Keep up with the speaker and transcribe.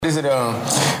Is it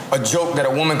a joke that a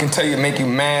woman can tell you to make you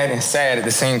mad and sad at the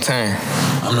same time?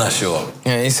 I'm not sure.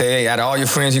 Yeah, he say, hey, out of all your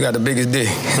friends, you got the biggest dick.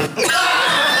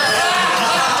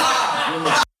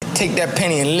 Take that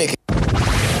penny and lick it.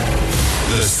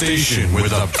 The station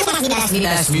with the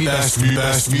best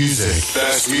music.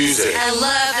 Best music. I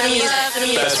love the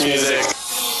music. Best music.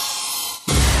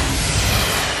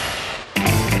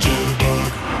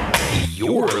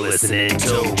 You're listening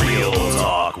to Real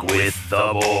Talk with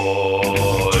the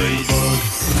Boys.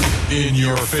 In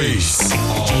your face,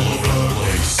 all over the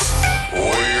place.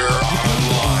 We're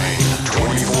online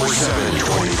 24/7.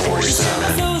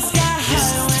 24/7.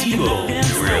 This is Tebow,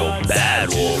 the real bad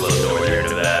wolf of Northern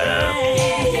Nevada.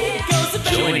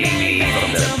 Joining me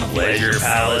from the Pleasure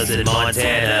Palace in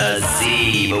Montana,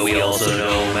 Z, but we also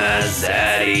know him as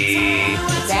Zaddy.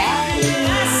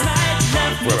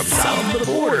 From south of the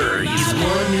border, he's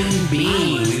one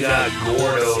bean. We got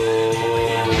Gordo.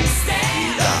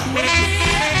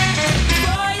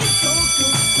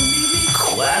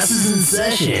 Classes in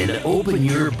session. Open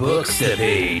your books to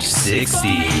page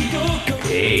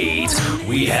 68.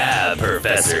 We have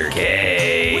Professor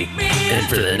K. And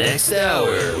for the next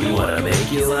hour, we want to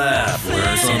make you laugh,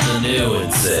 learn something new,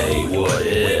 and say, what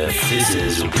if? This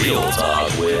is Real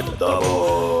Talk with the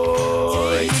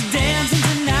Boys.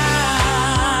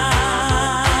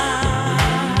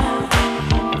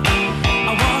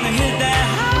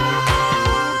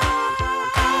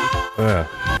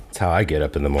 That's how I get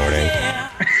up in the morning.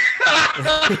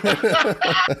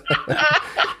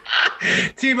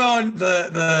 T-Bone,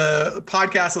 the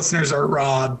podcast listeners are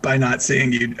robbed by not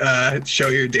seeing you show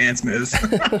your dance moves.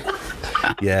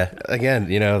 Yeah, again,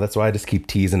 that's why I just keep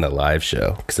teasing the live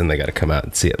show, because then they got to come out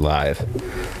and see it live.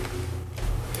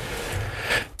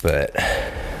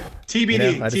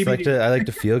 TBD. But I like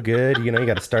to feel good. You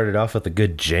got to start it off with a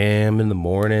good jam in the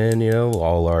morning.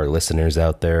 All our listeners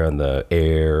out there on the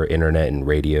air, internet, and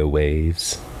radio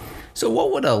waves. So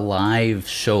what would a live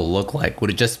show look like? Would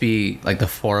it just be like the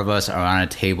four of us are on a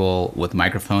table with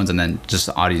microphones and then just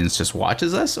the audience just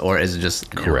watches us? Or is it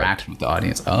just interaction with the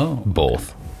audience? Oh.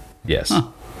 Both. Yes. Huh.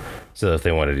 So if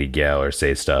they wanted to yell or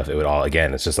say stuff, it would all,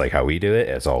 again, it's just like how we do it.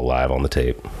 It's all live on the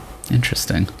tape.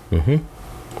 Interesting. Mm-hmm.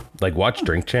 Like watch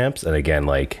Drink Champs. And again,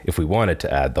 like if we wanted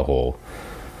to add the whole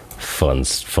fun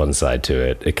side to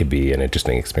it, it could be an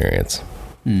interesting experience.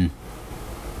 Hmm.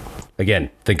 Again,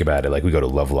 think about it. Like we go to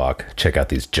Lovelock, check out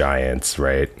these giants,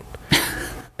 right?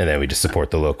 And then we just support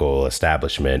the local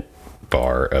establishment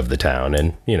bar of the town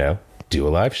and, do a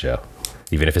live show.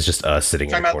 Even if it's just us sitting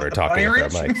in a corner talking with our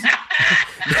mics.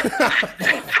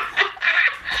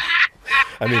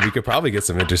 I mean, we could probably get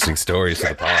some interesting stories for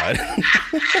the pod.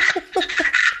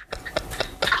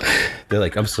 They're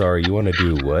like, I'm sorry, you want to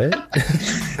do what?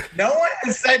 No one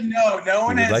has said no. No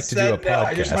one has said no.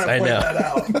 I just want to point that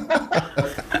out.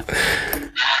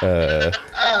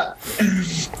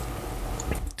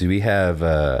 Do we have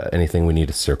anything we need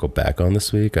to circle back on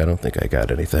this week? I don't think I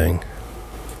got anything.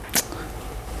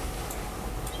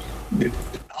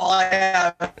 All I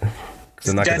have. Because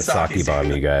I'm not going to sake bomb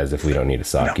you guys if we don't need to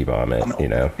sake bomb it,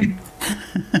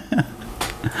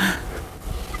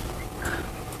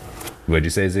 What'd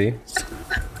you say, Z?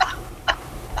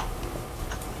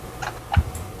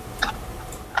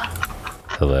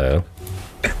 Hello?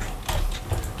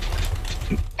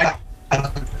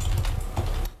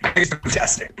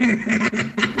 Testing.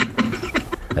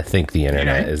 I think the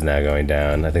internet is now going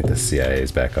down. I think the CIA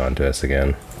is back onto us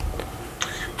again.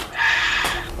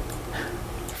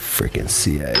 Freaking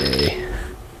CIA.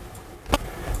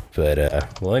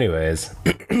 But, well, anyways.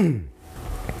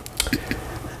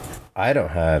 I don't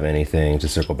have anything to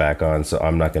circle back on, so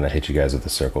I'm not going to hit you guys with a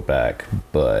circle back.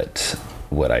 But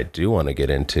what I do want to get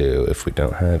into, if we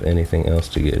don't have anything else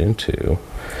to get into,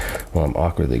 well, I'm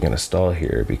awkwardly going to stall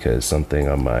here because something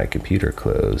on my computer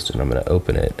closed, and I'm going to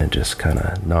open it and just kind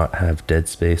of not have dead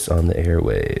space on the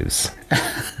airwaves.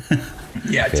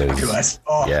 Yeah, talk to us.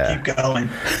 Oh, yeah. Keep going.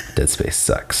 Dead space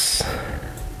sucks.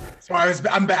 So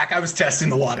I'm back. I was testing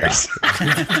the waters.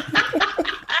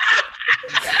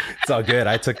 It's all good.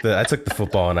 I took the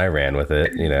football and I ran with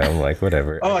it. I'm like,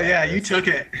 whatever. Oh yeah, you took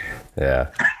it.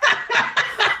 Yeah.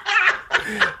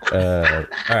 All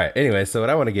right. Anyway, so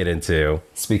what I want to get into,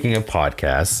 speaking of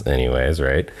podcasts, anyways,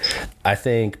 right? I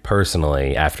think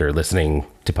personally, after listening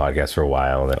to podcasts for a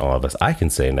while, and then all of us, I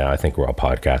can say now, I think we're all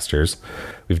podcasters.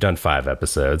 We've done 5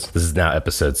 episodes. This is now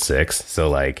episode 6.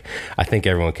 So I think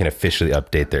everyone can officially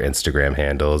update their Instagram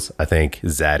handles. I think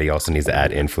Zaddy also needs to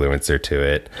add influencer to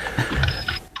it.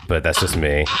 But that's just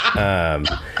me.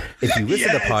 if you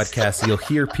listen to podcasts, you'll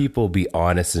hear people be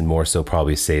honest and more so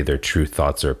probably say their true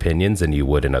thoughts or opinions than you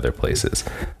would in other places.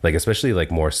 Like, especially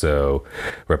like more so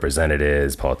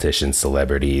representatives, politicians,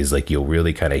 celebrities, like you'll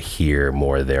really kind of hear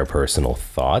more of their personal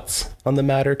thoughts on the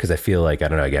matter. Cause I feel like, I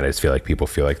don't know, again, I just feel like people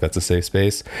feel like that's a safe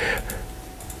space,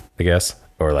 I guess.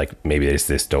 Or like maybe they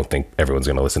just don't think everyone's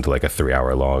going to listen to like a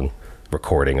 3-hour long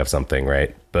recording of something,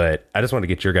 right? But I just want to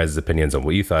get your guys' opinions on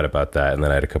what you thought about that, and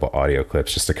then I had a couple audio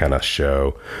clips just to kind of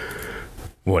show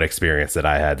one experience that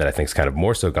I had that I think's kind of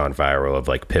more so gone viral of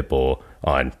like Pitbull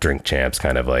on Drink Champs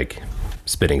kind of like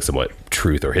spitting somewhat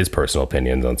truth or his personal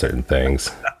opinions on certain things.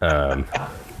 What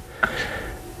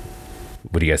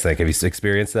do you guys think? Have you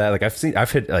experienced that? Like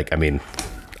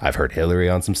I've heard Hillary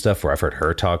on some stuff where I've heard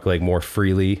her talk like more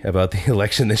freely about the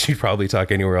election than she'd probably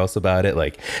talk anywhere else about it.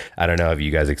 Like, I don't know. Have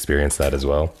you guys experienced that as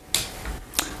well?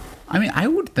 I mean, I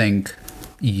would think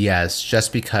yes,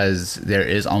 just because there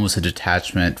is almost a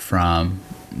detachment from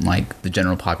like the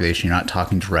general population. You're not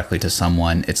talking directly to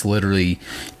someone. It's literally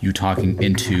you talking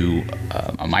into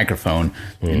a microphone.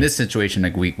 In this situation,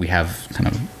 like we have kind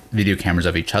of video cameras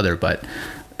of each other, but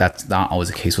that's not always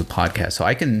the case with podcasts. So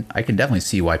I can definitely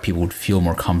see why people would feel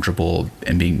more comfortable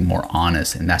and being more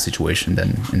honest in that situation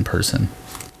than in person.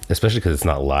 Especially because it's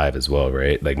not live as well,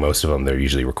 right? Like most of them, they're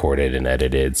usually recorded and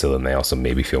edited. So then they also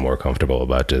maybe feel more comfortable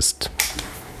about just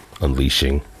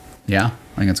unleashing. Yeah, I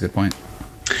think that's a good point.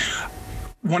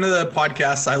 One of the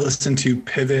podcasts I listen to,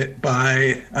 Pivot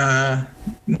by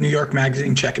New York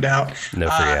Magazine, check it out.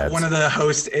 No free ads. One of the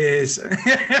hosts is,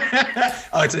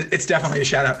 it's definitely a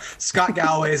shout out. Scott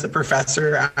Galloway is a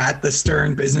professor at the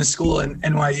Stern Business School in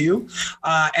NYU.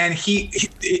 And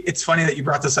it's funny that you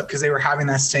brought this up because they were having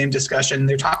that same discussion.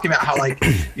 They're talking about how like,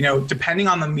 depending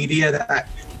on the media that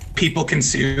people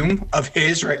consume of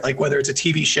his, right? Like whether it's a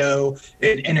TV show,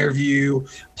 an interview,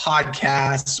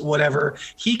 podcasts, whatever,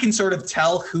 he can sort of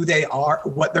tell who they are,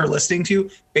 what they're listening to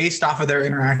based off of their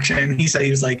interaction. He said,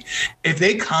 he was like, if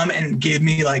they come and give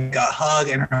me like a hug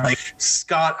and are like,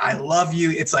 Scott, I love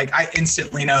you, it's like, I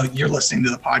instantly know you're listening to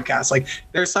the podcast. Like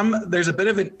there's a bit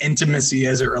of an intimacy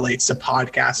as it relates to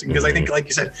podcasting. Because I think, like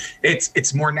you said,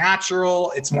 it's more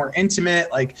natural, it's more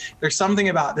intimate. Like there's something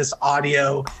about this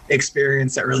audio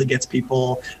experience that really gets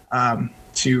people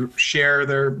to share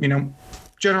their,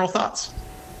 general thoughts.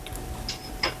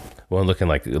 Well, look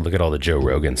at all the Joe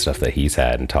Rogan stuff that he's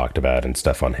had and talked about and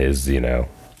stuff on his,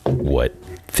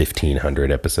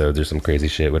 1,500 episodes or some crazy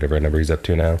shit, whatever number he's up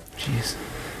to now. Jeez.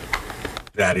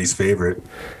 Daddy's favorite.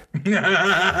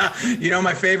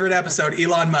 My favorite episode,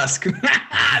 Elon Musk.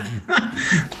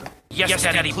 Yes,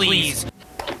 Daddy, please.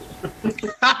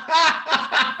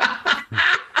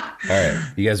 All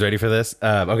right. You guys ready for this?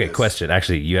 Okay, yes. Question.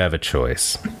 Actually, you have a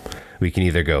choice. We can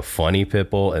either go funny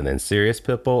Pitbull and then serious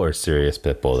Pitbull, or serious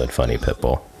Pitbull then funny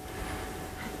Pitbull.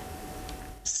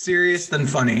 Serious then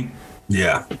funny.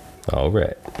 Yeah. All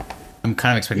right. I'm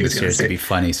kind of expecting the serious to be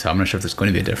funny, so I'm not sure if there's going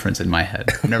to be a difference in my head.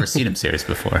 I've never seen him serious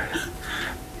before.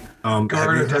 Have you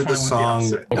heard the song?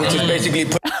 Which is basically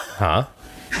Huh?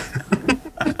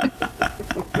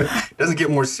 It doesn't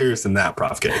get more serious than that,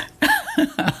 Prof. K.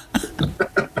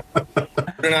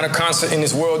 putting out a concert in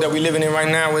this world that we're living in right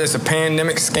now, whether it's a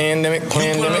pandemic, scandemic,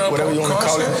 plandemic, whatever you want to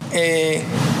call it.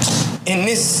 In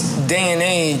this day and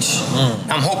age,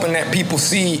 I'm hoping that people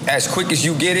see as quick as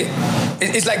you get it.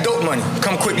 It's like dope money.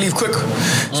 Come quick, leave quicker.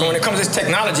 So when it comes to this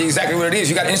technology, exactly what it is.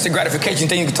 You got instant gratification,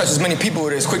 then you can touch as many people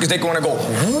with it as quick as they want to go.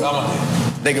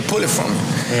 They can pull it from you.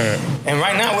 And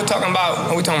right now we're talking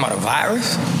about a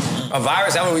virus. A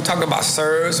virus, that's what we talked about,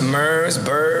 SARS, MERS,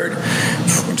 bird,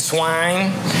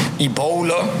 swine,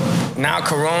 Ebola, now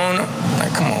Corona.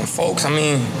 Like, come on, folks. I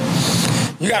mean,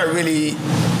 you gotta read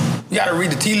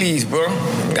the tea leaves, bro.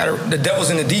 The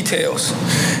devil's in the details.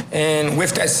 And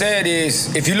with that said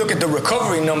is, if you look at the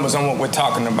recovery numbers on what we're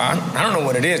talking about, I don't know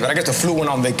what it is, but I guess the flu went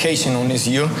on vacation on this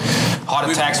year.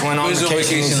 Heart attacks went on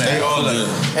vacation this year.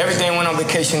 Everything went on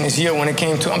vacation this year when it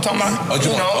came to, I'm talking about,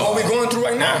 what we're going through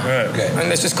right now. Okay. And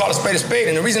let's just call a spade a spade.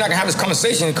 And the reason I can have this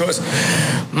conversation is because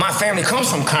my family comes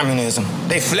from communism.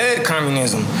 They fled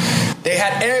communism. They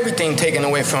had everything taken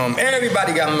away from them.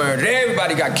 Everybody got murdered.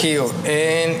 Everybody got killed.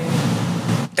 And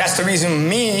that's the reason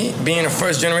me, being a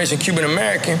first-generation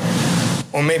Cuban-American,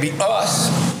 or maybe us,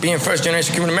 being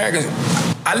first-generation Cuban-Americans,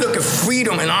 I look at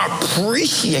freedom and I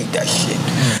appreciate that shit.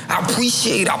 I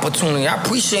appreciate opportunity. I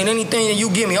appreciate anything that you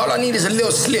give me. All I need is a little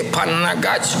slip, partner, and I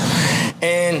got you.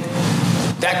 And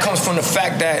that comes from the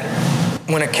fact that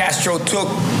when Castro took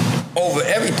over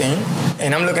everything,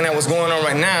 and I'm looking at what's going on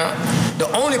right now, the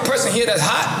only person here that's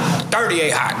hot,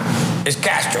 38 hot. It's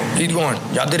Castro. He's going,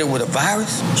 y'all did it with a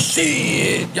virus?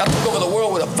 Shit. Y'all took over the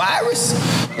world with a virus?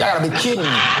 Y'all gotta be kidding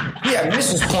me. Yeah,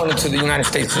 missiles pointed to the United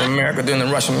States of America during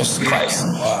the Russian missile crisis,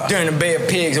 during the Bay of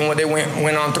Pigs and what they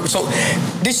went on through. So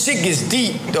this shit gets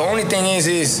deep. The only thing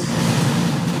is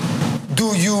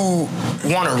do you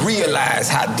want to realize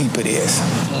how deep it is?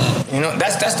 You know,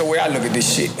 that's the way I look at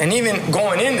this shit. And even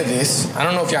going into this, I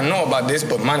don't know if y'all know about this,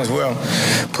 but might as well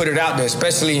put it out there,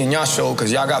 especially in y'all show,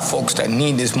 because y'all got folks that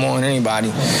need this more than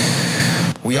anybody.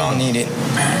 We all need it.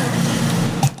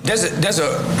 There's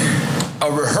a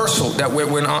rehearsal that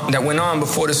went on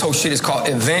before this whole shit. Is called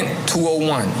Event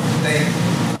 201.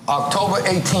 October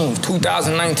 18th,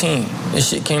 2019, this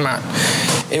shit came out.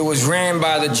 It was ran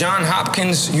by the Johns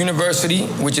Hopkins University,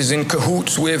 which is in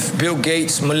cahoots with Bill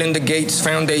Gates, Melinda Gates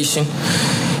Foundation.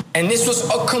 And this was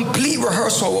a complete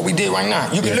rehearsal of what we did right now.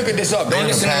 You can look at this up. They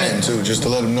had a patent too, just to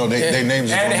let them know their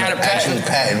names and they had a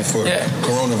patent for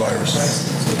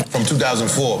coronavirus. From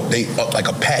 2004, they up like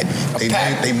a patent.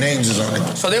 They names is on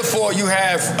it. So therefore, you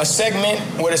have a segment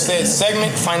where it says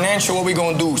segment financial, what we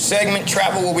gonna do? Segment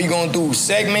travel, what we gonna do?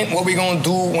 Segment, what we gonna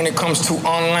do when it comes to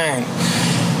online?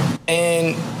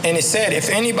 And it said, if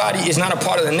anybody is not a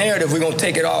part of the narrative, we're gonna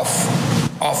take it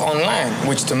off online,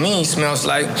 which to me smells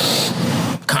like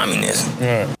communism.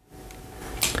 Yeah.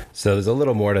 So there's a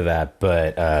little more to that,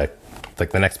 but like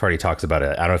the next part he talks about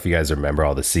it. I don't know if you guys remember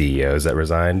all the CEOs that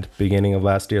resigned beginning of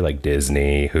last year, like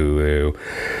Disney, Hulu,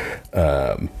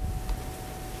 I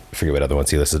forget what other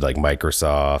ones he listed, like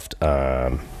Microsoft.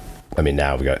 I mean,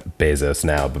 now we got Bezos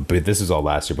now, but this was all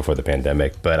last year before the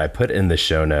pandemic. But I put in the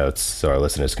show notes so our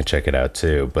listeners can check it out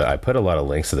too. But I put a lot of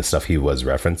links to the stuff he was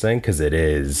referencing because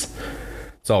it's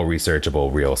all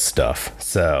researchable, real stuff.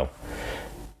 So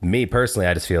me personally,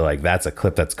 I just feel like that's a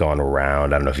clip that's gone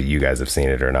around. I don't know if you guys have seen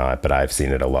it or not, but I've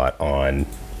seen it a lot on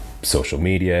social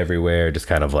media everywhere, just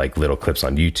kind of like little clips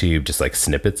on YouTube, just like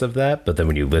snippets of that. But then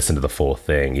when you listen to the full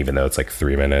thing, even though it's like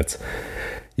 3 minutes,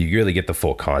 you really get the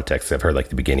full context. I've heard like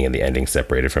the beginning and the ending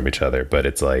separated from each other, but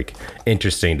it's like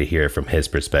interesting to hear from his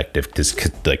perspective.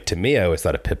 Because like to me, I always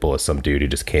thought of Pitbull as some dude who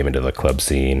just came into the club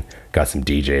scene, got some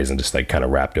DJs and just like kind of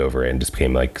rapped over it and just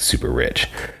became like super rich.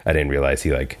 I didn't realize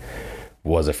he like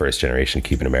was a first generation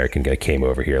Cuban American guy, came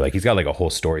over here. Like he's got like a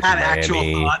whole story through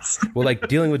Miami. Well, like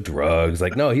dealing with drugs.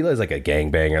 Like no, he was like a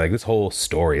gangbanger. Like this whole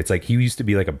story. It's like he used to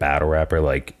be like a battle rapper,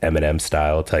 like Eminem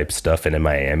style type stuff. And in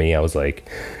Miami, I was like,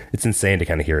 it's insane to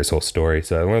kind of hear his whole story.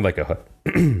 So I learned like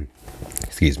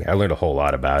excuse me, I learned a whole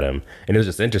lot about him, and it was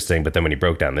just interesting. But then when he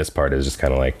broke down this part, it was just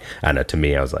kind of like, I don't know. To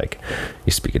me, I was like,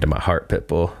 you're speaking to my heart,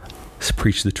 Pitbull. Just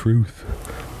preach the truth.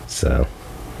 So.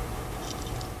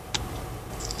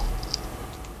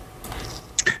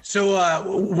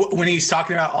 So when he's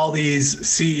talking about all these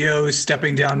CEOs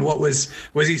stepping down, was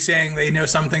he saying they know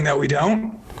something that we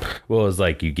don't? Well, it was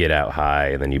like you get out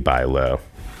high and then you buy low.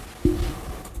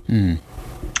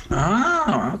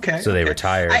 Oh, okay. So they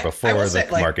retired before the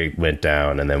market went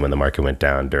down, and then when the market went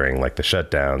down during like the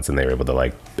shutdowns, and they were able to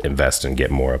like invest and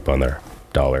get more up on their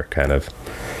dollar, kind of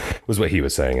was what he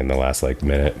was saying in the last like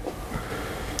minute.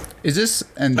 Is this,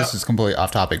 and this is completely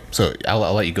off topic, so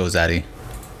I'll let you go, Zaddy.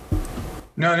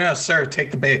 No, sir. Take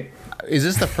the bait. Is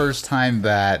this the first time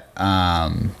that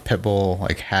Pitbull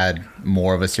like had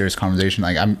more of a serious conversation?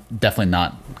 Like, I'm definitely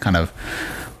not kind of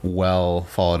well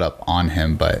followed up on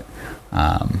him, but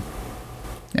yeah,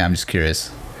 I'm just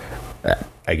curious.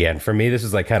 Again, for me, this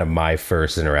is like kind of my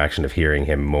first interaction of hearing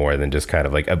him more than just kind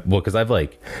of like, well, because I've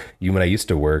like, when I used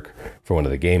to work for one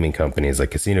of the gaming companies,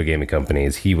 like casino gaming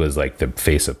companies, he was like the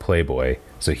face of Playboy.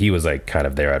 So he was like kind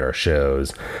of there at our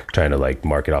shows trying to like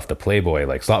market off the Playboy,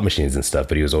 like slot machines and stuff,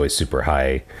 but he was always super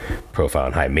high profile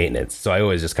and high maintenance. So I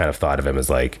always just kind of thought of him as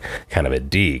like kind of a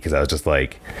D, because I was just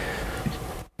like,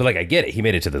 but like, I get it. He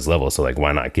made it to this level. So like,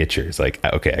 why not get yours? Like,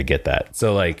 okay, I get that.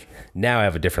 So like now I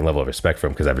have a different level of respect for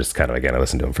him, because I've just kind of, again, I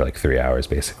listened to him for like 3 hours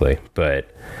basically, but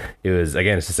it was,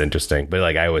 again, it's just interesting. But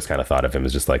like, I always kind of thought of him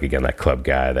as just like, again, that club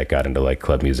guy that got into like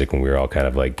club music when we were all kind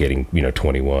of like getting,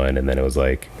 21. And then it was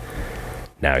like,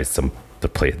 now he's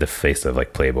the face of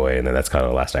like Playboy. And then that's kind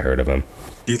of the last I heard of him.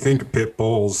 Do you think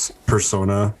Pitbull's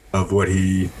persona of what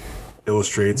he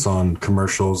illustrates on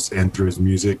commercials and through his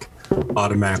music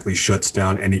automatically shuts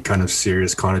down any kind of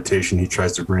serious connotation he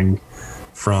tries to bring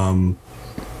from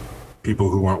people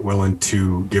who aren't willing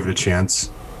to give it a chance?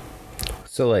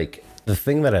 So like the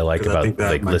thing that I like about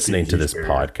like listening to this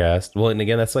podcast, well, and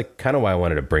again, that's like kind of why I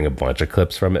wanted to bring a bunch of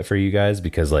clips from it for you guys,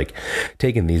 because like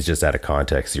taking these just out of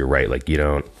context, you're right, like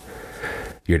you're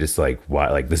just like, why,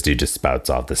 like this dude just spouts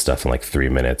off this stuff in like 3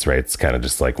 minutes, right? It's kind of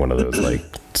just like one of those like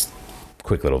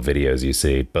quick little videos you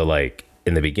see. But like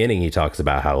in the beginning, he talks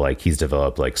about how like he's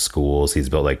developed like schools. He's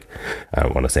built like, I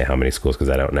don't want to say how many schools because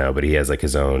I don't know, but he has like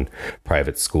his own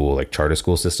private school, like charter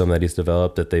school system that he's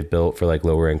developed that they've built for like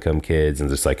lower income kids, and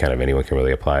just like kind of anyone can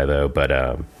really apply though.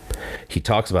 But he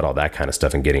talks about all that kind of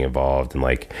stuff and getting involved and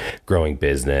like growing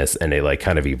business, and it like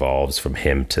kind of evolves from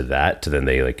him to that to then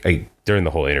they like during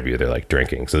the whole interview they're like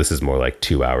drinking. So this is more like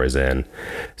 2 hours in,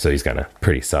 so he's kind of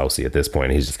pretty sousy at this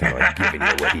point. He's just kind of like giving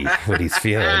you what he's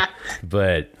feeling.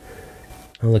 But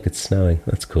oh, look, it's snowing.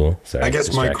 That's cool. Sorry, I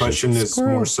guess my question is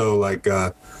more so like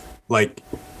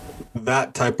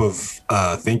that type of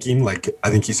thinking. Like I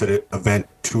think he said it, Event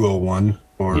 201,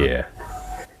 or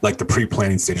like the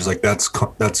pre-planning stages. Like that's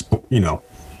you know,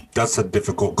 that's a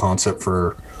difficult concept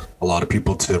for a lot of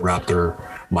people to wrap their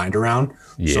mind around.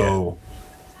 Yeah. So,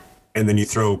 and then you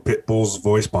throw Pitbull's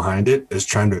voice behind it as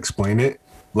trying to explain it.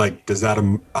 Like, does that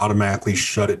automatically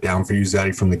shut it down for you,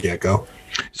 Zaddy, from the get-go?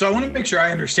 So I want to make sure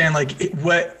I understand, like,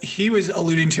 what he was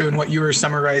alluding to and what you were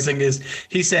summarizing is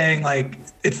he's saying, like,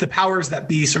 it's the powers that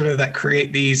be sort of that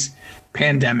create these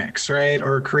pandemics, right?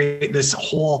 Or create this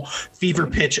whole fever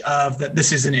pitch of that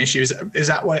this is an issue. Is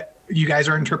that what you guys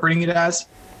are interpreting it as?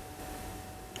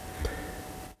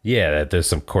 Yeah, that there's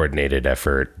some coordinated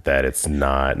effort, that it's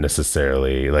not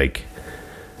necessarily like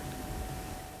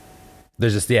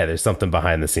there's just there's something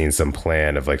behind the scenes, some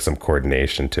plan of like some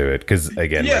coordination to it. Because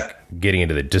again, like getting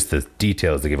into the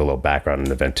details to give a little background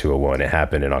on Event 201, it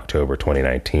happened in October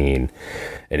 2019,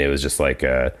 and it was just like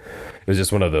it was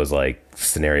just one of those like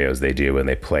scenarios they do when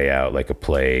they play out like a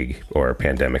plague or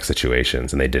pandemic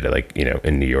situations, and they did it like, you know,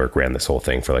 in New York, ran this whole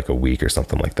thing for like a week or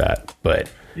something like that.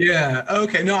 But yeah,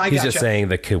 okay, no, he's just saying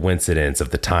the coincidence of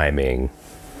the timing.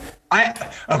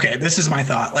 Okay, this is my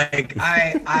thought. Like,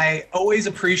 I always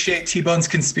appreciate T-Bone's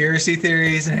conspiracy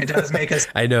theories, and it does make us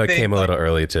I know it came a little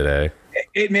early today.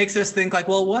 It makes us think like,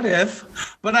 well, what if?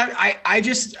 But I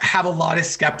just have a lot of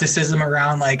skepticism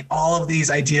around like all of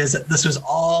these ideas that this was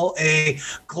all a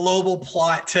global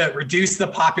plot to reduce the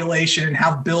population and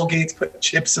have Bill Gates put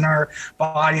chips in our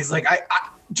bodies. Like, I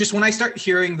just, when I start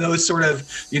hearing those sort of,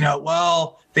 you know,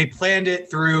 well, they planned it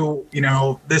through, you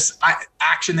know, this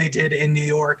action they did in New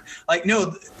York. Like,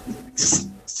 no,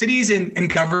 cities and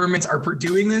governments are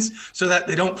doing this so that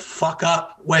they don't fuck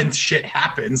up when shit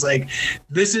happens. Like,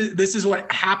 this is what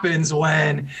happens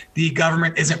when the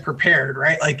government isn't prepared,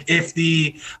 right? Like, if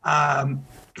the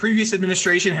previous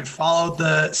administration had followed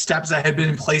the steps that had been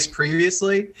in place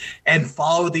previously and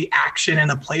followed the action and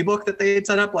the playbook that they had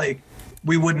set up, like,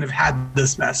 we wouldn't have had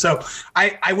this mess. So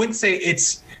I wouldn't say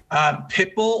it's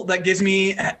Pitbull that gives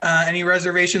me any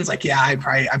reservations. Like, yeah, I'm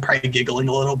probably giggling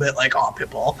a little bit, like, oh,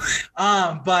 Pitbull.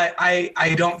 But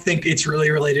I don't think it's really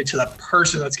related to the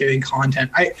person that's giving content.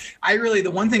 I really,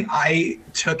 the one thing I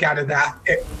took out of that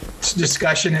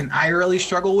discussion and I really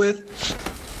struggle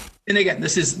with, and again,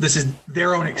 this is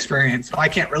their own experience, so I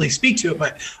can't really speak to it,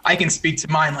 but I can speak to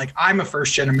mine. Like, I'm a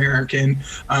first-gen American.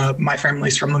 My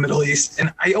family's from the Middle East,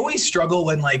 and I always struggle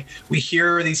when, like, we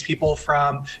hear these people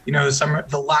from, you know, some of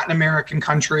the Latin American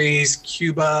countries,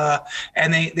 Cuba,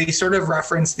 and they sort of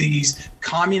reference these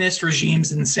communist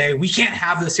regimes and say, we can't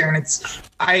have this here. And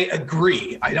I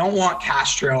agree. I don't want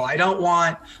Castro. I don't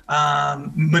want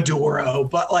Maduro,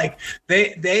 but like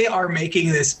they are making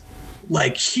this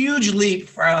like huge leap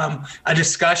from a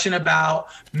discussion about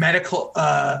medical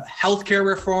healthcare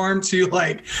reform to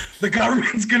like the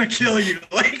government's gonna kill you.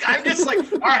 Like, I'm just like,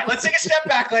 all right, let's take a step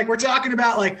back. Like, we're talking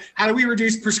about like, how do we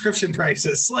reduce prescription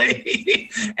prices?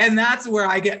 Like, and that's where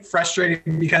I get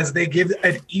frustrated because they give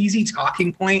an easy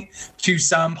talking point to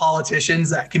some politicians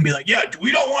that can be like, yeah,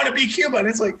 we don't want to be Cuba. And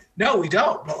it's like, no, we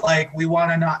don't. But like, we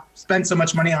want to not spend so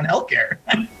much money on healthcare.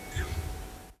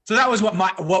 So that was what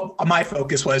my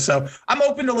focus was. So I'm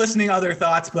open to listening to other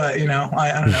thoughts, but you know,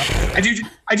 I don't know.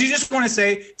 I do just want to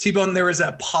say, T-Bone, there was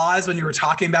a pause when you were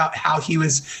talking about how he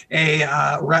was a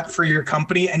rep for your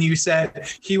company, and you said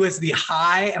he was the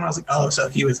high, and I was like, oh, so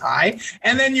he was high,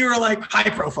 and then you were like high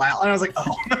profile, and I was like,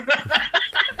 oh.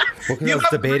 Well, because I was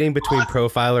debating between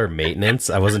profile or maintenance.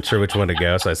 I wasn't sure which one to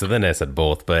go, so I said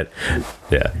both, but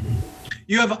yeah.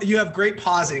 You have great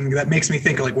pausing that makes me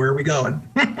think like, where are we going?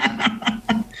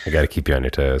 I got to keep you on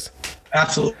your toes.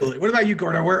 Absolutely. What about you,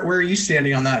 Gordon? Where are you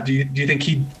standing on that? Do you think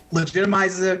he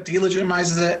legitimizes it,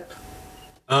 delegitimizes it?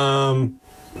 I'm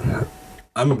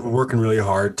working really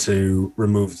hard to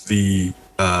remove the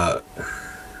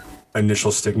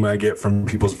initial stigma I get from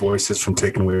people's voices from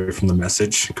taking away from the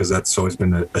message, because that's always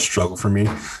been a struggle for me.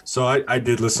 So I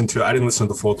didn't listen to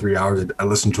the full 3 hours. I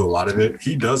listened to a lot of it.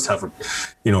 He does have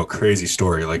a crazy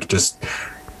story. Like, just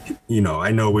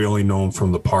I know we only know him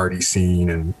from the party scene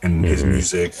and his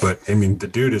music, but I mean, the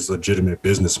dude is a legitimate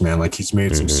businessman. Like, he's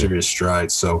made some serious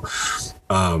strides. So,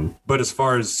 but as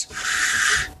far as,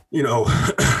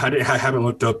 I haven't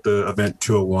looked up the Event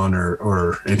 201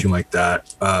 or anything like that.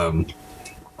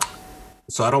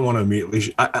 So I don't want to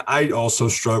immediately, I also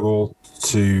struggle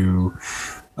to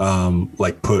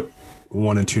put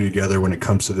 1 and 2 together when it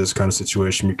comes to this kind of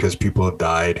situation, because people have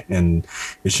died, and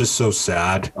it's just so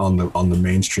sad on the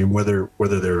mainstream, whether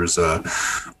there is a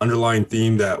underlying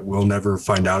theme that we'll never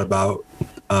find out about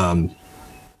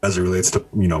as it relates to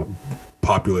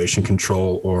population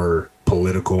control or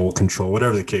political control,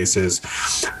 whatever the case is.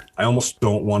 I almost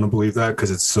don't want to believe that, because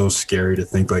it's so scary to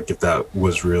think like if that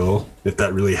was real, if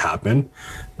that really happened.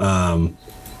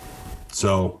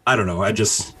 So I don't know. I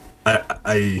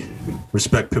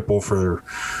respect Pitbull for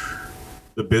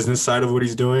the business side of what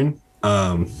he's doing.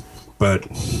 But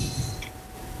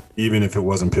even if it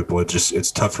wasn't Pitbull,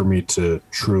 it's tough for me to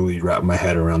truly wrap my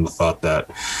head around the thought that,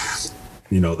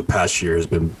 the past year has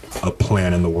been a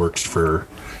plan in the works for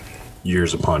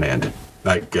years upon end.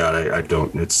 I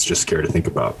don't, it's just scary to think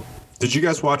about. Did you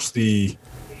guys watch the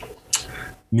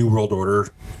New World Order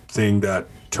thing that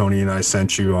Tony and I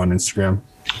sent you on Instagram?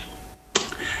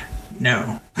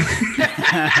 No.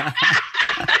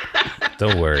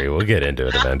 Don't worry, we'll get into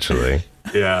it eventually.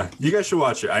 Yeah, you guys should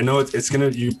watch it. I know it's gonna,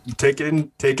 you take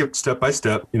it step by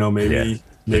step.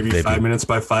 Maybe 5 minutes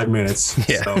by 5 minutes.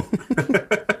 Yeah. So.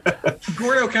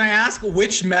 Gordo, can I ask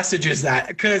which message is that?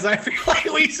 Because I feel like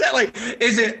we said,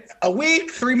 is it a week,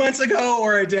 3 months ago,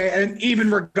 or a day? And even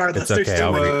regardless, it's okay.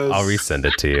 I'll resend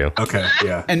it to you. Okay,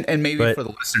 yeah. And maybe for the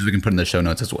listeners, we can put in the show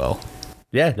notes as well.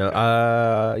 Yeah, no,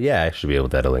 I should be able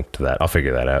to add a link to that. I'll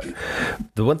figure that out.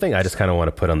 The one thing I just kind of want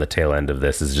to put on the tail end of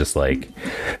this is just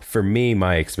for me,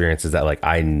 my experience is that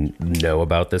I know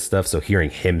about this stuff. So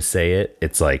hearing him say it,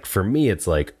 it's for me, it's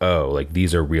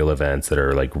these are real events that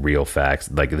are real facts.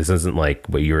 This isn't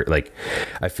what you're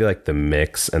I feel like the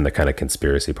mix and the kind of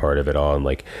conspiracy part of it all,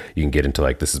 and you can get into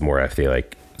this is more FDA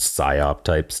psyop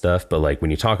type stuff, but when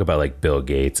you talk about Bill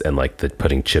Gates and the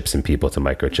putting chips in people to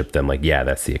microchip them, yeah,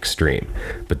 that's the extreme.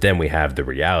 But then we have the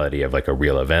reality of a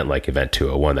real event like Event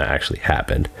 201 that actually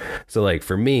happened. So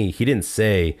for me, he didn't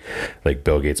say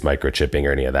Bill Gates microchipping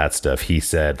or any of that stuff. He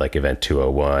said Event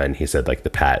 201. He said the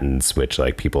patents which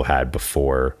people had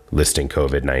before listing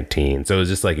COVID-19. So it was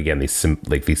just again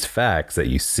these facts that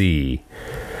you see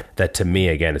that, to me,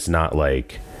 again, it's not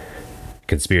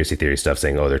conspiracy theory stuff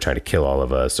saying, oh, they're trying to kill all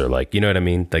of us, or you know what I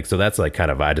mean? So that's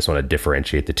kind of, I just want to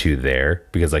differentiate the two there,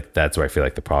 because that's where I feel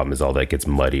the problem is all that gets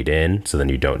muddied in. So then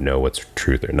you don't know what's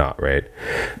truth or not. Right.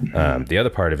 The other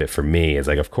part of it for me is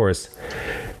of course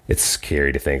it's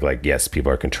scary to think yes,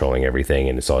 people are controlling everything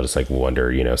and it's all just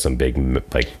wonder, some big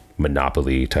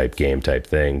Monopoly type game type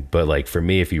thing. But for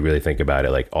me, if you really think about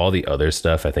it, all the other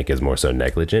stuff I think is more so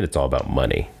negligent. It's all about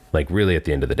money. Really, at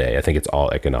the end of the day, I think it's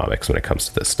all economics when it comes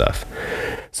to this stuff.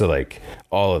 So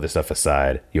all of this stuff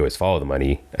aside, you always follow the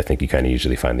money. I think you kind of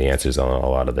usually find the answers on a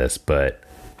lot of this. But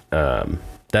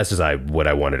that's just what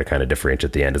I wanted to kind of differentiate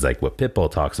at the end is what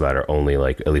Pitbull talks about are only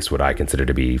at least what I consider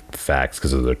to be facts,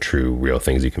 because those are true, real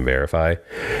things you can verify.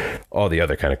 All the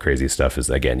other kind of crazy stuff is,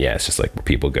 again, yeah, it's just where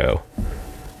people go.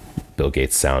 Bill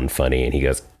Gates sound funny, and he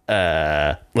goes, so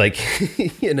they're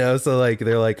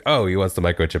oh, he wants to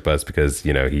microchip us because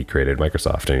he created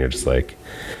Microsoft, and you're just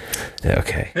yeah,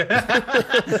 okay.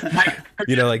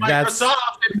 Microsoft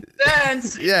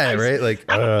that's yeah, right.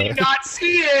 How do you not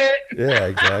see it? Yeah,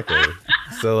 exactly.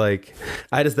 So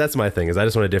that's my thing, is I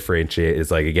just want to differentiate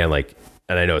is again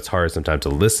and I know it's hard sometimes to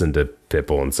listen to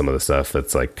Pitbull and some of the stuff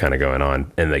that's kind of going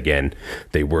on, and again,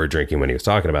 they were drinking when he was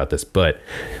talking about this, but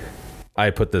I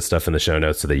put this stuff in the show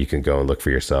notes so that you can go and look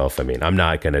for yourself. I mean, I'm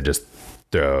not going to just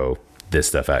throw this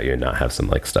stuff at you and not have some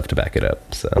stuff to back it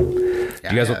up. So do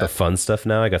you guys want the fun stuff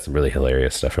now? I got some really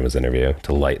hilarious stuff from his interview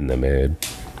to lighten the mood.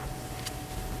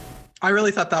 I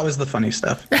really thought that was the funny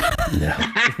stuff. No.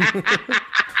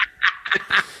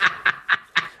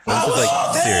 This is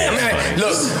serious funny.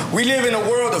 Look, we live in a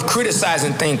world of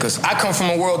criticizing thinkers. I come from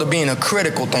a world of being a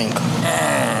critical thinker.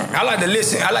 I like to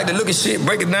listen. I like to look at shit,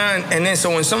 break it down, and then so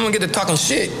when someone get to talking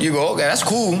shit, you go, okay, that's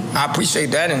cool. I appreciate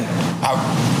that, and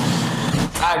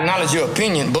I acknowledge your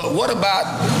opinion. But what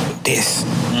about this?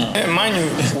 And mind you,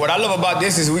 what I love about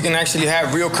this is we can actually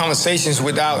have real conversations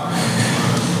without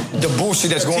the bullshit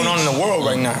that's going on in the world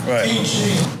right now. Right.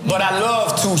 But I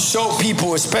love to show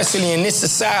people, especially in this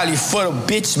society, for the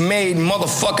bitch-made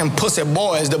motherfucking pussy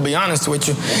boys, to be honest with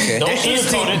you, that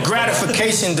instant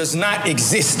gratification does not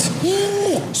exist.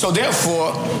 So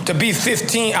therefore, to be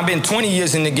 15, I've been 20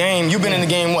 years in the game. You've been in the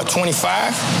game, what,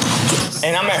 25?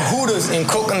 And I'm at Hooters in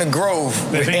Coconut Grove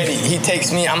with Eddie. He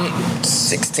takes me, I'm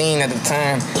 16 at the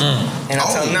time. And I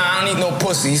tell him, nah, I don't need no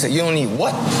pussy. He said, you don't need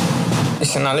what? He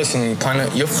said, nah, listen to me, partner.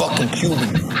 You're fucking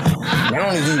Cuban. Not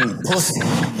only do you eat pussy,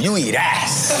 you eat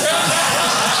ass.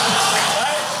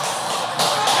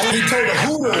 He told the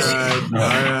Hooters,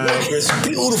 this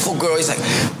beautiful girl, he's like,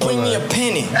 bring me a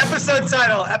penny. Episode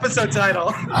title.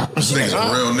 This nigga's a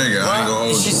real nigga. I ain't gonna hold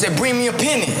you. She said, bring me a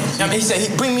penny. He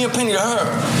said, bring me a penny to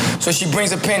her. So she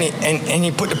brings a penny, and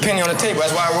he put the penny on the table.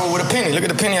 That's why I roll with a penny. Look at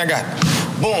the penny I got.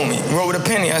 Boom, he roll with a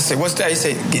penny. I said, what's that? He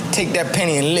said, take that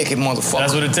penny and lick it, motherfucker.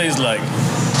 That's what it tastes like.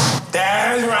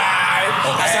 That's right.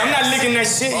 I said, I'm not licking that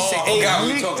shit. He said, hey,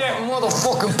 lick that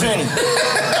motherfucking penny.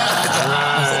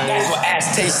 I said, that's what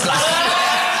ass tastes like.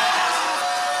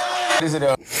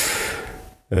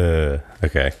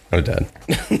 Okay, I'm done.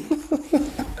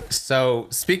 So,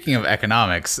 speaking of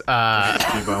economics,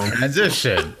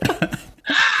 transition.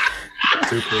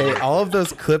 Hey, all of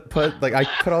those I put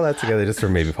all that together just for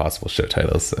maybe possible show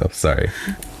titles, so sorry.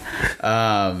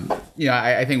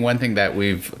 I think one thing that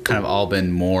we've kind of all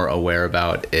been more aware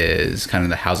about is kind of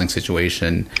the housing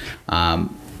situation. All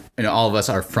of us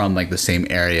are from like the same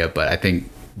area, but I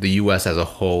think the U.S. as a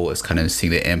whole is kind of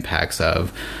seeing the impacts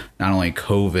of not only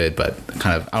COVID, but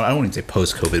kind of, I don't want to say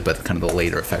post-COVID, but kind of the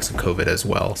later effects of COVID as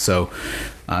well. So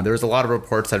there's a lot of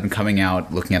reports that have been coming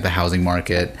out looking at the housing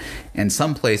market, and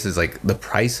some places like the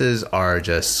prices are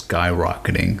just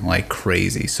skyrocketing like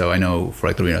crazy. So I know for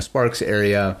like the Reno Sparks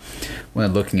area,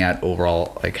 when looking at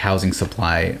overall like housing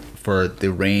supply for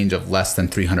the range of less than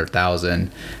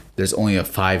 300,000, there's only a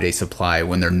 5-day supply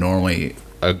when they're normally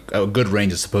a good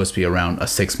range is supposed to be around a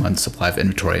 6-month supply of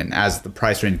inventory. And as the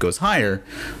price range goes higher,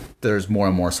 there's more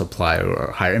and more supply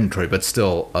or higher inventory, but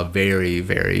still a very,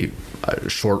 very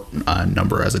short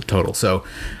number as a total. So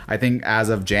I think as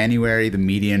of January, the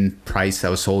median price that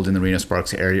was sold in the Reno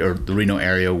Sparks area or the Reno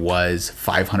area was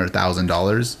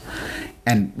 $500,000.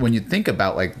 And when you think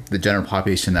about like the general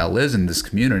population that lives in this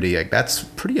community, like that's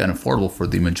pretty unaffordable for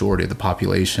the majority of the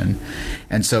population.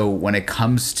 And so when it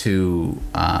comes to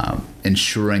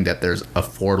ensuring that there's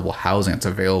affordable housing that's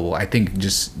available, I think it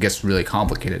just gets really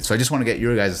complicated. So I just want to get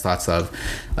your guys' thoughts of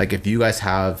like if you guys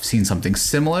have seen something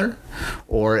similar,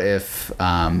 or if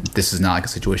this is not like a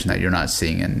situation that you're not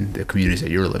seeing in the communities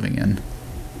that you're living in,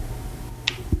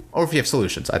 or if you have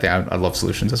solutions. I think I'd love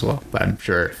solutions as well, but I'm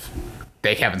sure if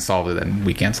they haven't solved it, then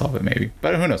we can't solve it maybe.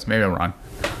 But who knows? Maybe I'm wrong.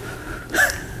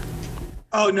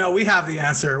 Oh, no, we have the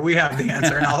answer.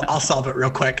 And I'll solve it real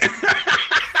quick.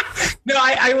 No,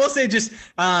 I will say just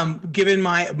given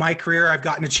my career, I've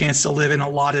gotten a chance to live in a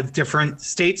lot of different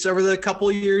states over the couple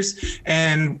of years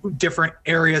and different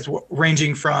areas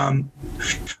ranging from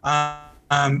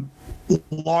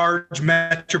large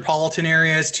metropolitan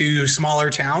areas to smaller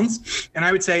towns. And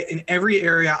I would say in every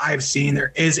area I've seen,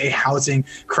 there is a housing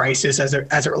crisis as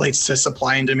it relates to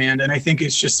supply and demand. And I think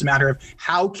it's just a matter of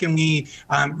how can we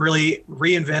really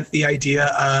reinvent the idea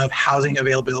of housing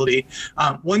availability.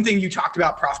 One thing you talked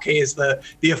about, Prof. K, is the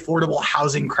affordable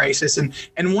housing crisis. And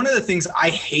one of the things I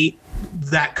hate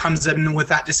that comes in with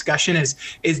that discussion is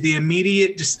the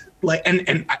immediate just like,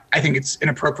 and I think it's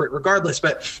inappropriate regardless,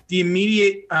 but the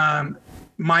immediate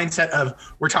mindset of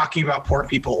we're talking about poor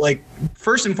people. Like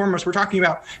first and foremost, we're talking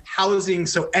about housing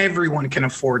so everyone can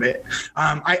afford it.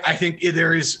 I think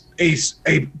there is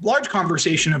a large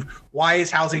conversation of why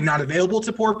is housing not available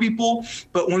to poor people?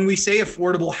 But when we say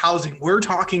affordable housing, we're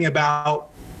talking about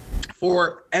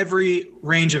for every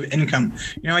range of income.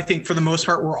 I think for the most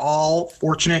part, we're all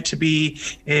fortunate to be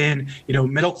in,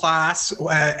 middle class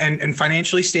and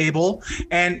financially stable.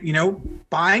 And,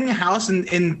 buying a house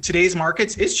in today's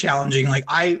markets is challenging. Like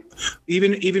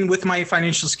even with my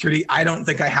financial security, I don't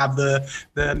think I have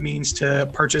the means to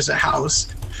purchase a house.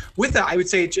 With that, I would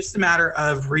say it's just a matter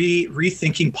of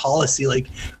rethinking policy. Like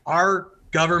our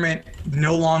government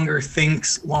no longer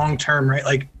thinks long term, right?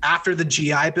 Like after the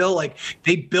GI Bill, like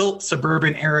they built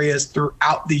suburban areas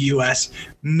throughout the US,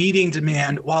 meeting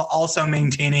demand while also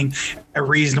maintaining a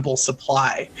reasonable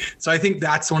supply. So I think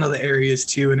that's one of the areas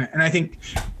too. And I think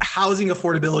housing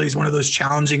affordability is one of those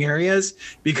challenging areas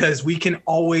because we can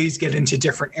always get into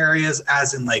different areas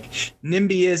as in like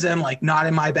NIMBYism, like not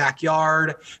in my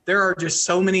backyard. There are just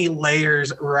so many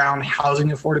layers around housing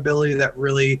affordability that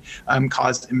really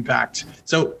cause impact.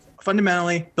 So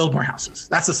fundamentally, build more houses.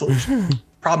 That's the solution.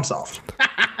 Problem solved.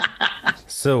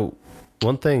 So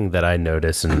one thing that I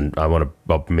noticed, and I'll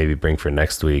maybe bring for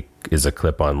next week, is a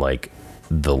clip on like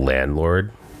the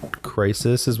landlord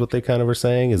crisis, is what they kind of were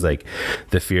saying, is like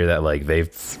the fear that like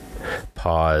they've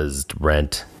paused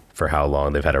rent for how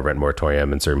long, they've had a rent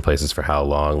moratorium in certain places for how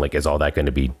long, like is all that going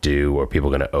to be due, or people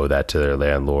going to owe that to their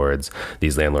landlords?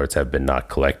 These landlords have been not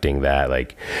collecting that.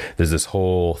 Like there's this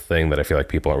whole thing that I feel like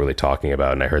people aren't really talking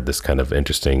about, and I heard this kind of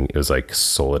interesting, it was like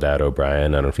Soledad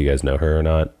O'Brien, I don't know if you guys know her or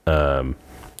not.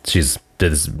 She's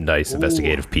did this nice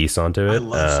investigative piece onto it. I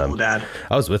love Soledad.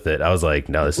 I was with it. I was like,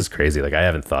 no, this is crazy. Like I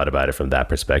haven't thought about it from that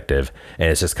perspective.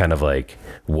 And it's just kind of like,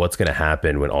 what's going to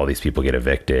happen when all these people get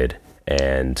evicted?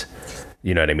 And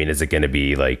you know what I mean? Is it going to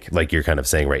be like you're kind of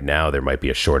saying right now, there might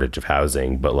be a shortage of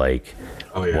housing, but like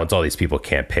once all these people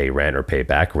can't pay rent or pay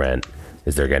back rent,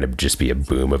 is there going to just be a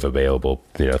boom of available,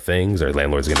 things? Or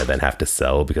landlords going to then have to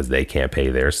sell because they can't pay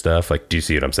their stuff? Like, do you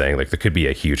see what I'm saying? Like there could be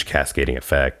a huge cascading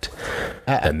effect.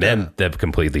 And then that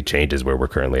completely changes where we're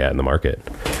currently at in the market.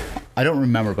 I don't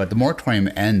remember, but the moratorium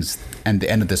ends at the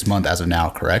end of this month as of now,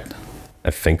 correct?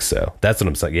 I think so. That's what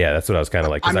I'm saying. Yeah, that's what I was kind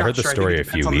of like, because I heard the story a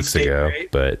few weeks ago,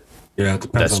 but yeah, it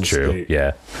depends on the state.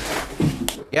 Yeah.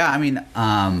 Yeah, I mean,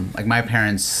 like my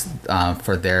parents,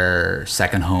 for their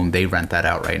second home, they rent that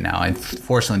out right now. And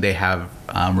fortunately, they have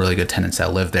really good tenants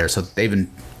that live there, so they've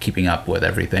been keeping up with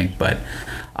everything. But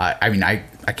I mean, I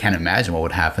can't imagine what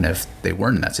would happen if they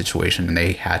weren't in that situation and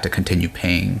they had to continue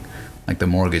paying like the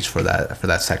mortgage for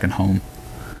that second home.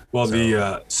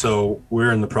 Well, so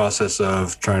we're in the process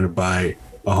of trying to buy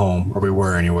a home, or we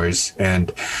were anyways,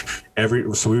 and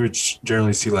so we would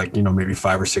generally see like maybe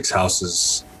 5 or 6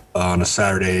 houses on a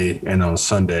Saturday and on a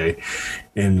Sunday,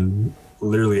 and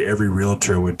literally every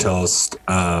realtor would tell us,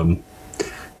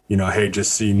 hey,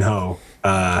 just so you know,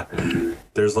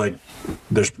 there's 8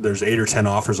 or 10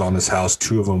 offers on this house.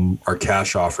 2 of them are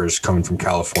cash offers coming from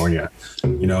California,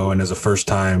 and as a first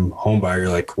time home buyer, you're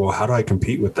like, well, how do I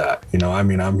compete with that? I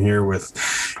mean, I'm here with,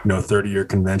 30-year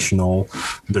conventional.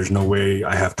 There's no way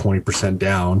I have 20%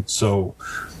 down. So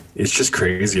it's just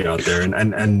crazy out there.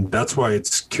 And that's why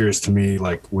it's curious to me,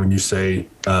 like when you say,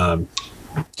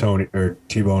 Tony or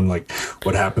T-Bone, like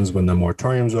what happens when the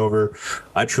moratorium's over?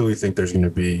 I truly think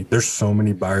there's so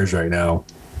many buyers right now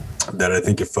that I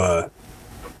think if a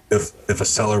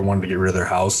seller wanted to get rid of their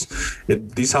house,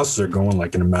 these houses are going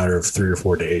like in a matter of 3 or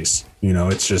 4 days.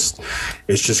 It's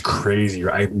just crazy.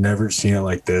 I've never seen it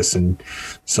like this. And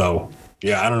so,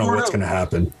 yeah, I don't know what's going to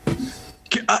happen.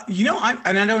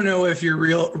 I don't know if your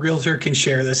realtor can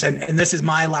share this, and this is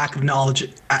my lack of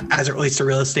knowledge as it relates to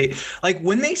real estate. Like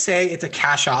when they say it's a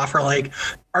cash offer, like,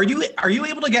 are you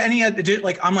able to get any?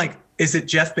 Like, I'm like, is it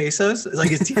Jeff Bezos?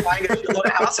 Like, is he buying a shitload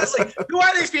of houses? Like, who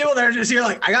are these people that are just here?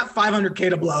 Like, I got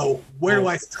 $500K to blow. Where do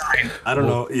I sign? I don't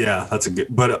know. Yeah, that's a good.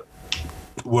 But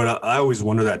what I always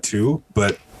wonder that too.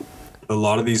 But a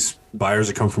lot of these buyers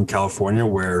that come from California,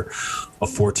 where a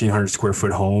 1,400 square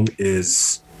foot home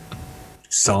is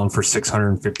selling for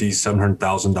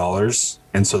 $650,000-$700,000,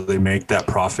 and so they make that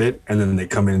profit, and then they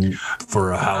come in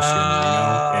for a house in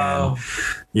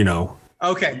Reno, and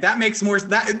Okay, that makes more.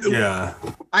 Yeah.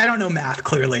 I don't know math,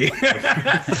 clearly.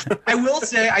 I will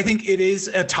say, I think it is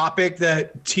a topic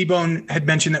that T-Bone had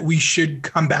mentioned that we should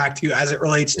come back to as it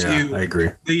relates to I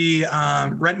agree. The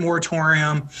rent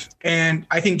moratorium, and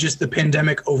I think just the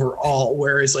pandemic overall,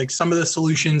 whereas like some of the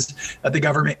solutions that the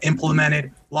government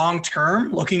implemented long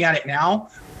term, looking at it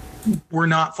now, were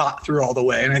not thought through all the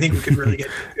way. And I think we could really get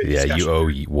good discussion. You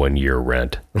owe 1 year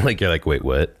rent. Like, you're like, wait,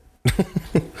 what?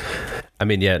 I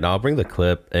mean, yeah, no, I'll bring the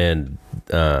clip. And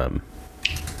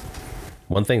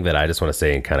one thing that I just want to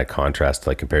say in kind of contrast,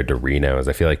 like compared to Reno, is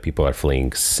I feel like people are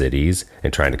fleeing cities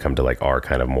and trying to come to like our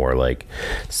kind of more like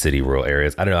city rural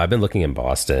areas. I don't know. I've been looking in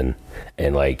Boston,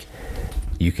 and like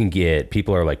you can get,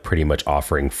 people are like pretty much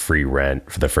offering free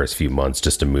rent for the first few months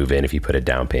just to move in if you put a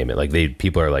down payment. Like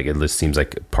people are like, it just seems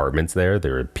like apartments there.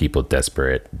 There are people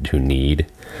desperate who need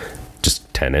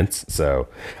just tenants. So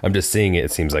I'm just seeing it.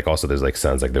 It seems like also there's like,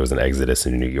 sounds like there was an exodus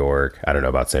in New York. I don't know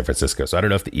about San Francisco. So I don't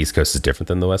know if the East Coast is different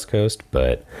than the West Coast,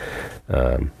 but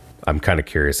I'm kind of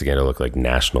curious again to look like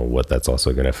national, what that's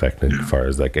also going to affect as far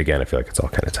as like, again, I feel like it's all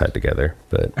kind of tied together,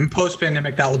 but. And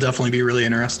post-pandemic, that will definitely be really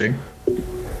interesting.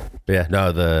 Yeah, no,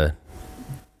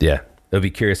 it'll be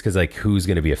curious because like who's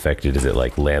going to be affected? Is it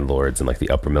like landlords and like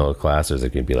the upper middle class, or is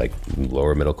it going to be like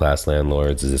lower middle class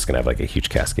landlords? Is this going to have like a huge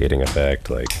cascading effect?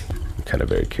 Like, I'm kind of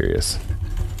very curious.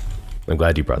 I'm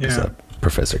glad you brought this up,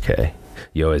 Professor K.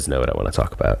 You always know what I want to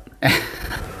talk about.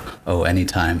 Oh,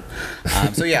 anytime.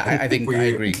 So yeah, I think I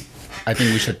agree. I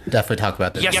think we should definitely talk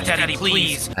about this. Yes, Daddy,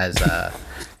 please. As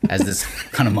this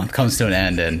kind of month comes to an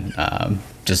end, and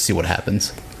just see what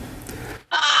happens.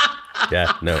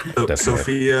 Yeah, no, definitely.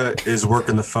 Sophia is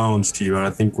working the phones to you, and I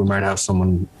think we might have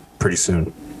someone pretty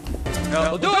soon.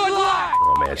 No, do it live!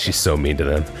 Oh man, she's so mean to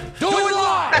them. Do it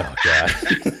live! Oh god.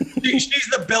 She's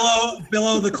the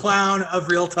Billow the clown of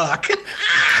Real Talk.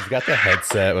 She's got the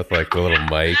headset with like the little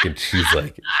mic, and she's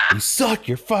like, "You suck.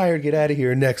 You're fired. Get out of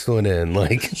here. Next one in."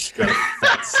 Like,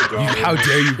 how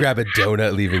dare you grab a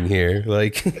donut leaving here?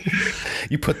 Like,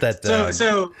 you put that down.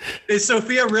 So is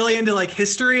Sophia really into like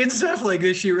history and stuff? Like,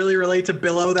 does she really relate to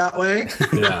Billow that way?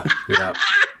 Yeah.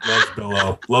 Loves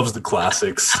Billow. Loves the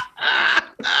classics.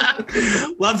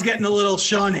 Loves getting a little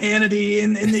Sean Hannity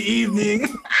in the evening.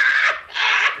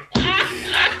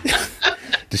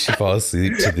 Does she fall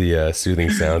asleep to the soothing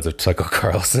sounds of Tucker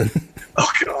Carlson? Oh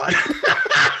God.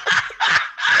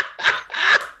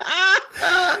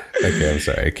 Okay, I'm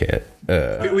sorry, I can't.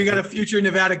 We got a future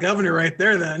Nevada governor right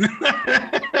there then.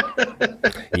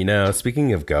 You know,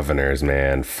 speaking of governors,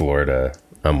 man, Florida,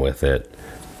 I'm with it.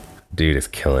 Dude is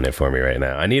killing it for me right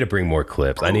now. I need to bring more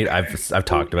clips. I've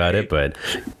talked about it, but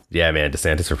yeah, man,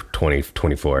 DeSantis for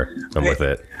 2024. I'm with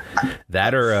it.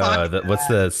 That or what's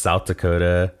the South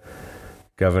Dakota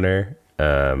governor?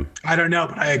 I don't know,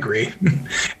 but I agree.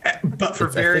 But for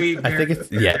I think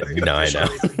it's no, I know.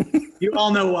 You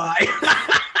all know why.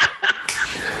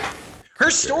 Her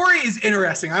story is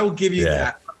interesting. I will give you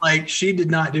that. Like, she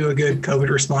did not do a good COVID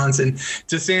response, and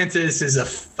DeSantis is a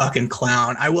fucking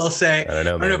clown. I will say. I don't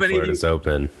know, man. Florida's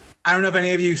open. I don't know if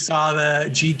any of you saw the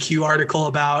GQ article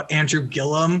about Andrew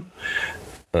Gillum.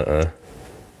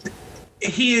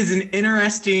 He is an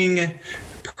interesting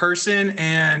person,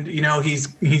 and you know he's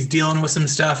dealing with some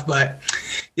stuff, but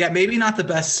yeah, maybe not the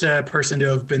best person to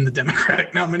have been the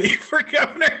Democratic nominee for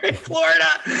governor in Florida.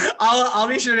 I'll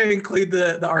be sure to include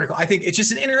the article. I think it's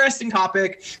just an interesting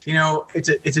topic. You know,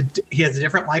 he has a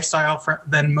different lifestyle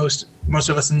than most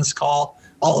of us in this call,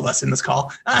 all of us in this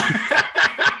call.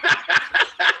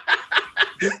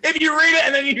 If you read it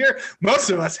and then you hear most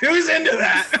of us, who's into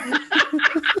that?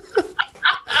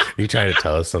 Are you trying to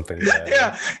tell us something?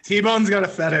 Yeah, T-Bone's got a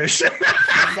fetish.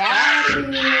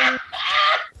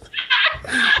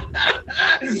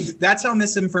 That's how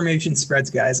misinformation spreads,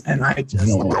 guys. And I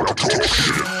just...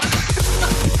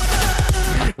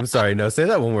 I'm sorry. No, say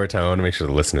that one more time. I want to make sure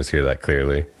the listeners hear that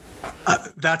clearly.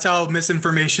 That's how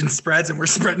misinformation spreads, and we're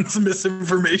spreading some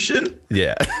misinformation.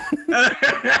 Yeah.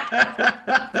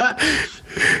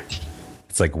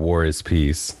 It's like war is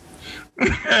peace.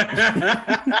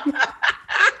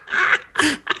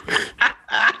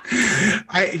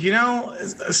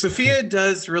 Sophia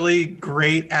does really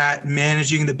great at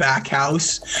managing the back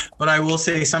house, but I will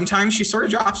say sometimes she sort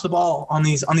of drops the ball on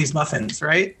these muffins,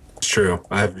 right? It's true.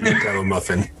 I have yet to have a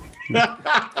muffin.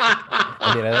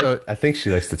 I think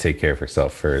she likes to take care of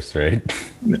herself first, right?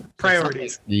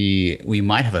 Priorities. We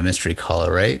might have a mystery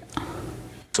caller, right?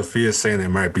 Sophia's saying there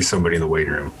might be somebody in the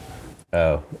waiting room.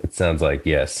 Oh, it sounds like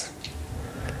yes.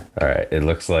 All right. It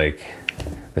looks like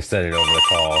they're sending over the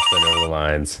call, sending over the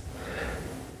lines.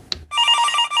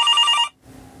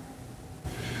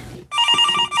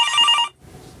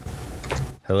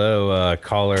 Hello,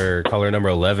 caller number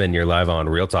 11. You're live on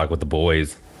Real Talk with the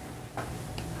boys.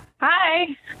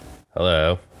 Hi.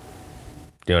 Hello.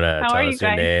 Do you want to tell us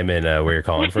your name and where you're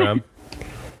calling from?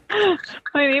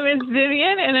 My name is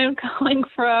Vivian, and I'm calling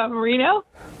from Reno.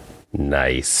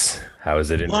 Nice. How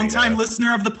is it in Long-time Reno?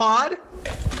 Listener of the pod?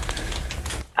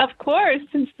 Of course,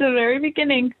 since the very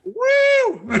beginning.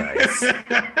 Woo! Nice.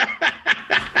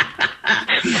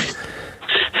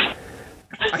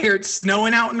 I hear it's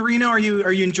snowing out in Reno. Are you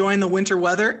enjoying the winter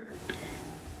weather?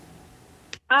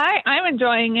 I'm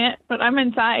enjoying it, but I'm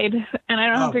inside, and I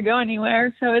don't have to go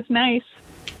anywhere, so it's nice.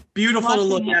 Beautiful to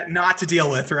look at, not to deal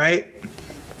with, right?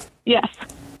 Yes.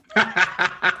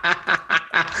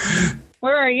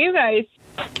 Where are you guys?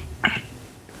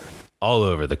 All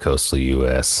over the coastal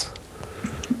U.S.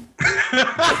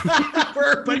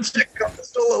 We're a bunch of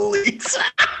coastal elites.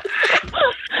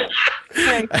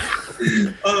 Okay.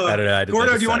 I don't know.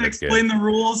 Gordo, do you want to explain the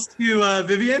rules to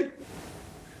Vivian?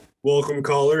 Welcome,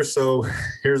 caller. So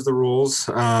here's the rules.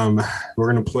 We're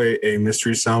going to play a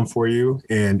mystery sound for you.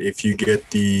 And if you get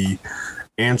the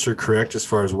answer correct as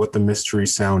far as what the mystery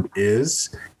sound is,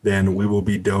 then we will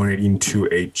be donating to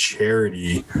a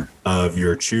charity of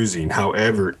your choosing.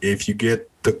 However, if you get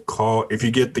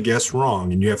the guess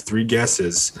wrong and you have 3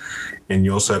 guesses and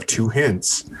you also have 2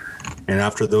 hints, and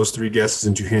after those 3 guesses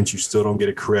and 2 hints you still don't get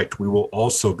it correct, we will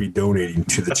also be donating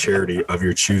to the charity of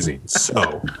your choosing.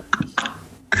 So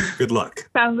good luck.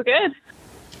 Sounds good.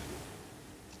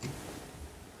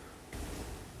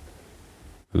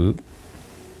 Oop.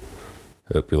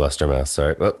 Oh, we lost our mouse.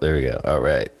 Sorry. Oh, there we go. All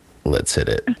right. Let's hit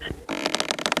it.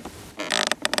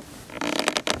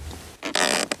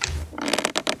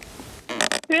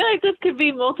 I feel like this could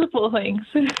be multiple things.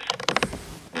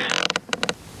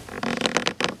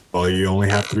 Well, you only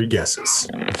have 3 guesses.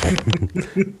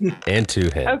 And 2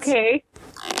 hints. Okay.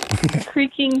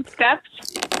 Creaking steps.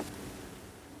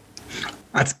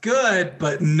 That's good,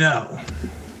 but no.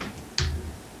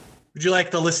 Would you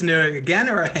like to listen to it again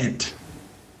or a hint?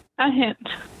 A hint.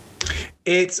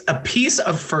 It's a piece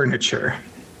of furniture.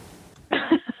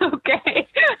 Okay.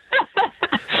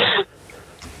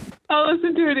 I'll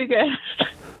listen to it again.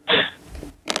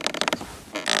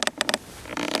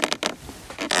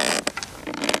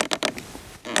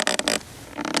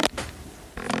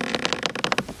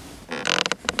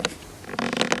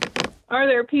 Are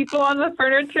there people on the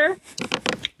furniture?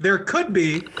 There could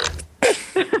be.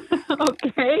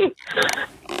 Okay.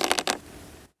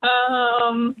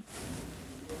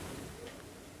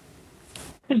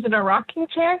 Is it a rocking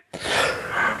chair?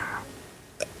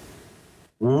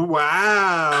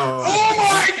 Wow. Oh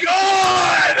my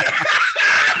God!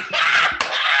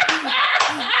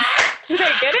 Did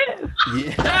I get it?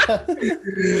 Yeah.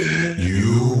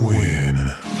 You win.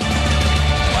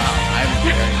 I'm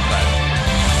very impressed.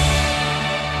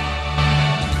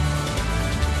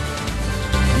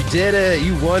 You did it.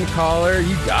 You won, caller.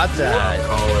 You got that.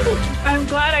 I'm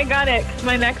glad I got it because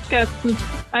my next guess was,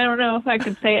 I don't know if I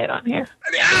could say it on here.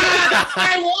 That's why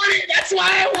I wanted it. That's why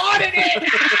I wanted it.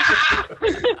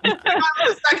 I got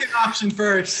the second option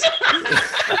first.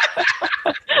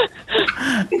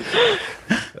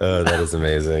 Oh, that is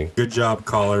amazing. Good job,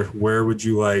 caller. Where would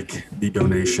you like the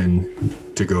donation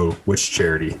to go? Which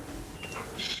charity?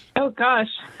 Oh gosh.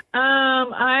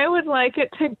 I would like it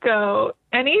to go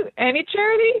any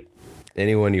charity.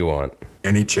 Anyone you want.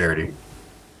 Any charity.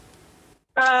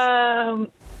 I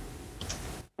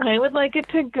would like it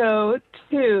to go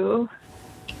to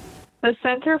the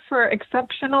Center for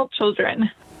Exceptional Children.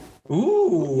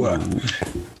 Ooh.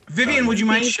 Vivian, would you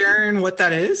mind sharing what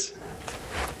that is?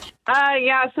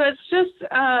 Yeah, so it's just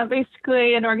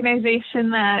basically an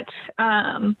organization that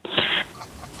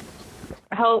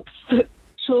helps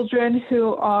children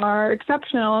who are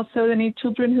exceptional. So any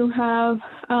children who have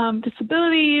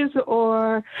disabilities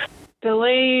or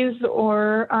delays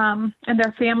or and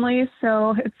their families.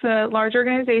 So it's a large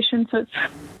organization. So it's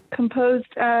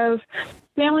composed of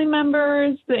family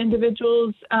members, the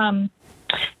individuals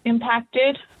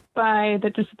impacted by the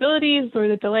disabilities or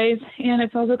the delays, and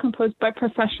it's also composed by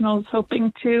professionals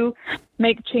hoping to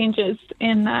make changes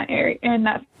in that area, in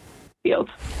that field.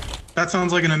 That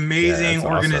sounds like an amazing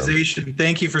organization. Awesome.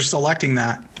 Thank you for selecting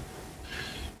that.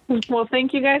 Well,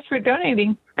 thank you guys for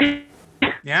donating.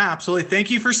 Yeah, absolutely.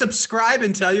 Thank you for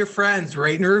subscribing. Tell your friends,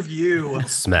 rate and review.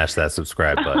 Smash that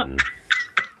subscribe button.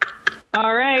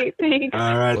 All right. Thanks.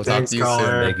 All right. We'll thanks,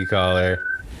 caller. Thank you, caller.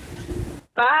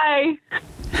 Bye.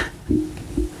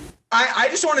 I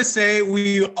just want to say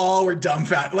we all were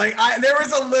dumbfounded. Like, there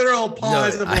was a literal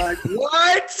pause of like,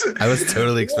 what? I was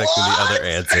totally expecting the other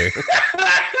answer.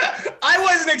 I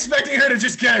wasn't expecting her to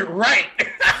just get it right.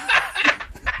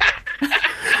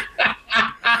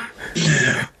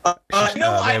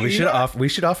 Man, we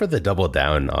should offer the double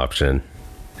down option.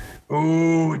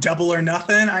 Ooh, double or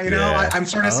nothing. I'm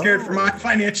sort of scared for my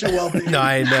financial well-being. No,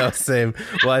 I know, same.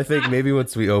 Well, I think maybe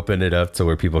once we open it up to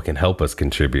where people can help us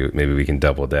contribute, maybe we can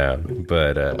double down.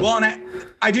 But well, and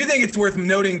I do think it's worth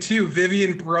noting too.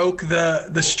 Vivian broke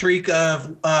the streak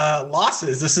of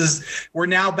losses. We're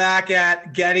now back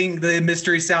at getting the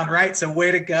mystery sound right. So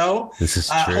way to go. This is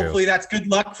true. Hopefully that's good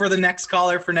luck for the next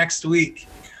caller for next week.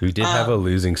 We did have a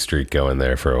losing streak going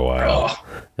there for a while.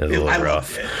 It was a little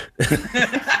rough.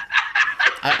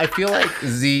 I feel like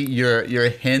Z, your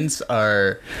hints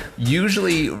are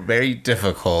usually very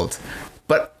difficult,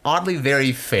 but oddly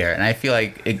very fair. And I feel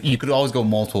like you could always go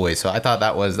multiple ways. So I thought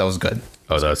that was good.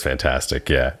 Oh, that was fantastic.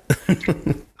 Yeah.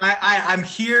 I'm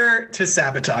here to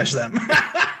sabotage them.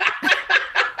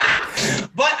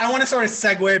 But I want to sort of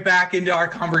segue back into our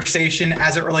conversation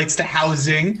as it relates to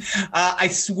housing. I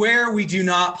swear we do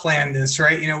not plan this,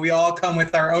 right? You know, we all come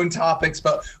with our own topics,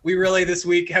 but we really this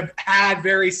week have had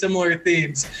very similar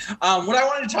themes. What I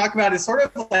wanted to talk about is sort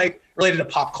of like related to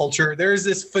pop culture. There's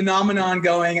this phenomenon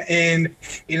going in,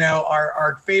 you know,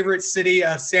 our favorite city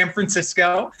of San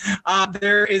Francisco.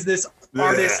 There is this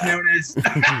artist known as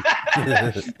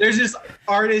there's this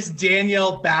artist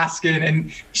Danielle Baskin,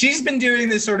 and she's been doing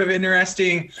this sort of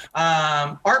interesting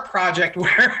art project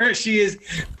where she is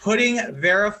putting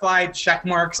verified check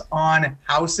marks on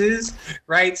houses,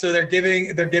 right? So they're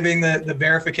giving the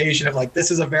verification of like,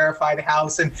 this is a verified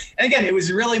house, and again, it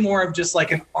was really more of just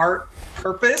like an art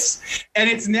purpose, and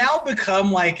it's now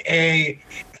become like a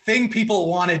thing people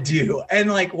want to do. And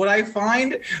like what I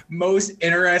find most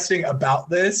interesting about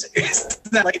this is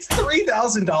that like it's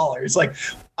 $3,000. Like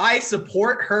I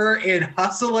support her in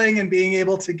hustling and being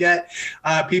able to get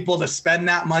people to spend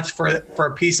that much for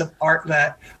a piece of art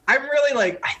that I'm really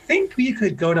like, I think we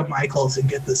could go to Michael's and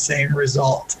get the same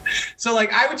result. So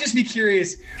like, I would just be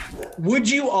curious, would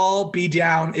you all be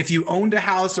down if you owned a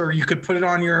house or you could put it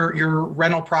on your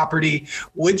rental property?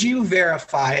 Would you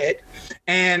verify it?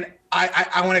 And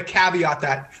I want to caveat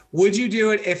that. Would you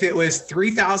do it if it was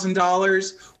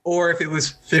 $3,000 or if it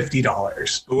was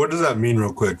 $50? What does that mean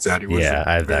real quick, Zaddy? Yeah,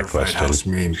 I have that question. House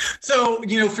mean? So,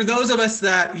 for those of us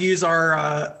that use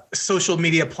our social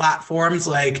media platforms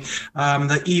like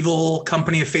the evil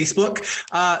company of Facebook,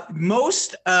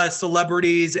 most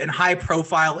celebrities and high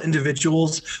profile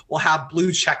individuals will have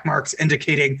blue check marks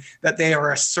indicating that they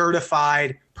are a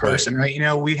certified person, right?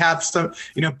 We have some,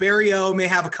 Barry O may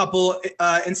have a couple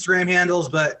Instagram handles,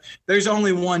 but there's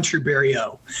only one true Barry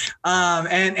O.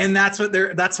 And that's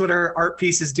what our art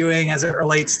piece is doing as it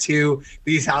relates to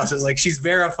these houses. Like she's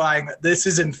verifying that this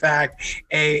is in fact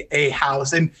a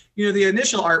house. And the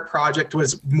initial art project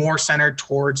was more centered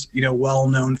towards,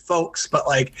 well-known folks, but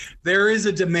like there is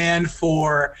a demand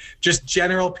for just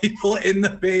general people in the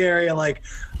Bay Area, like,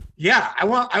 yeah, I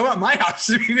want my house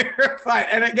to be verified.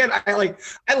 And again,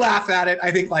 I laugh at it. I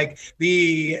think like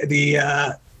the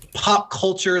pop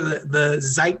culture, the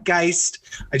zeitgeist,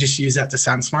 I just use that to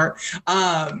sound smart,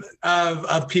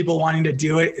 of people wanting to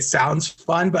do it. It sounds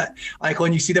fun, but like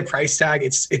when you see the price tag,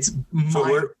 it's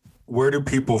so where do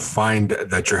people find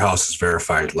that your house is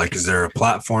verified? Like, is there a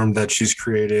platform that she's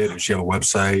created? Does she have a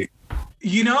website?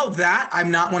 That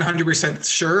I'm not 100%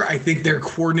 sure. I think they're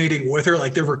coordinating with her,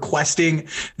 like they're requesting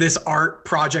this art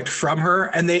project from her,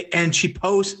 and she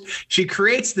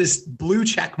creates this blue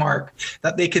check mark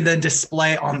that they can then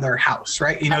display on their house,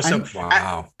 right?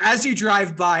 Wow. As you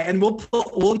drive by, and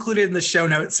we'll include it in the show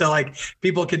notes so like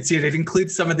people can see it. It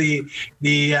includes some of the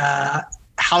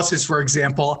houses, for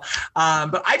example.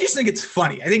 But I just think it's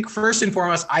funny. I think first and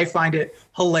foremost, I find it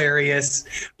hilarious,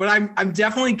 but I'm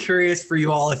definitely curious for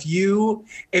you all. If you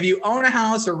own a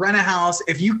house or rent a house,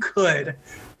 if you could,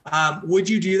 would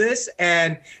you do this?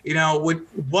 And,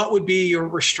 what would be your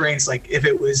restraints? Like if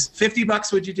it was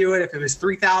 $50, would you do it? If it was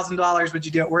 $3,000, would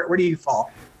you do it? Where do you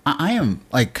fall? I am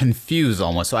like confused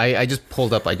almost. So I just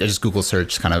pulled up, I just Google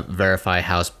search kind of verify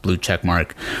house blue check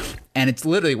mark. And it's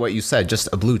literally what you said, just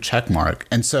a blue check mark.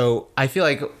 And so I feel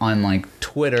like on like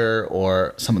Twitter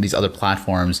or some of these other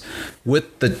platforms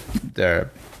with the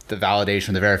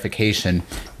validation, the verification,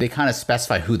 they kind of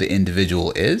specify who the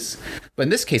individual is. But in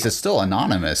this case, it's still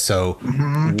anonymous. So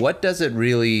what does it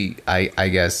really, I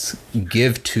guess,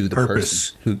 give to the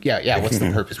purpose. Person who, what's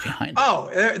the purpose behind it? Oh,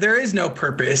 there is no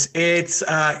purpose. It's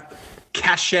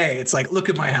cachet. It's like, look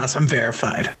at my house, I'm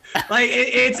verified. Like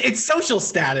it's social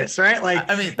status, right? Like,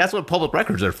 I mean, that's what public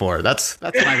records are for. That's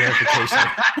my verification.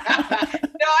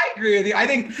 No, I agree with you. I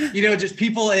think just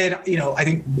people in I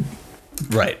think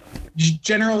right.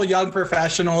 General young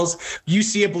professionals, you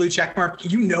see a blue check mark,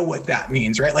 you know what that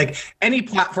means, right? Like any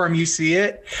platform you see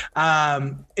it,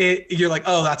 you're like,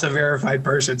 oh, that's a verified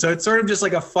person. So it's sort of just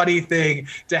like a funny thing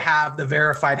to have the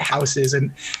verified houses,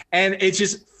 and it's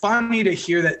just funny to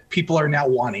hear that people are now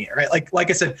wanting it, right? Like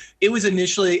I said, it was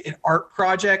initially an art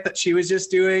project that she was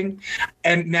just doing,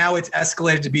 and now it's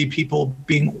escalated to be people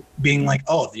being like,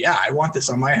 oh yeah, I want this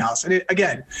on my house. And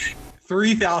again,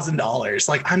 $3,000.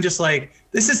 Like I'm just like,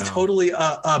 this is totally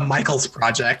a Michael's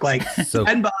project. Like so,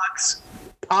 $10,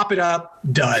 pop it up,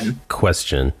 done.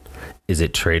 Question: is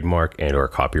it trademark and or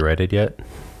copyrighted yet?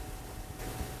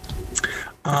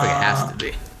 I think it has to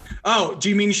be. Oh, do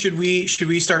you mean should we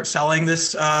start selling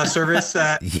this service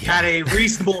at a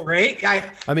reasonable rate?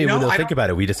 I mean, think about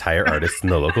it. We just hire artists in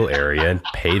the local area and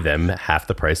pay them half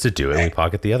the price to do it, and we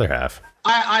pocket the other half.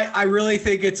 I really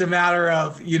think it's a matter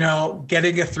of,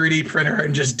 getting a 3D printer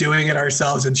and just doing it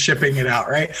ourselves and shipping it out,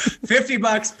 right?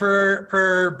 $50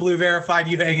 per blue verified,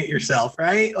 you hang it yourself,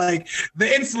 right? Like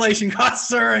the installation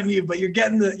costs are on you, but you're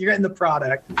getting the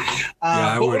product.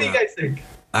 But what do you guys think?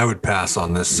 I would pass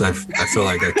on this. I feel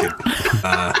like I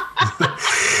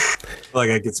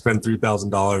could spend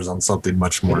 $3,000 on something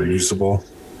much more usable.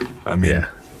 I mean,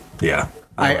 yeah.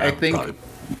 I think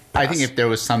if there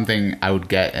was something I would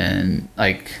get in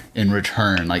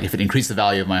return, like if it increased the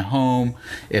value of my home,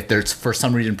 if there's for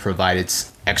some reason provided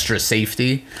extra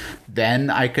safety, then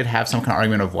I could have some kind of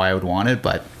argument of why I would want it.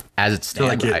 But as it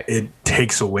stands. Like it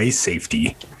takes away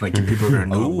safety. Like people are gonna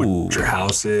know what your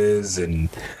house is, and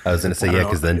I was gonna say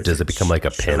because then does it become like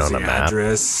a pin on a map?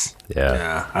 Address.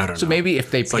 Yeah, I don't know. So maybe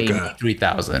if they pay me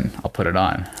 $3,000, I'll put it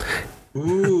on.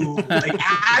 Ooh, like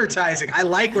advertising. I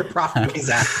like where profit is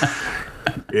at.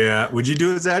 Yeah, would you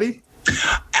do it, Zaddy?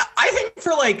 I think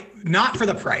for not for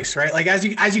the price, right? Like as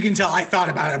you can tell, I thought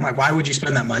about it. I'm like, why would you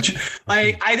spend that much?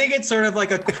 Like I think it's sort of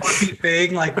like a quirky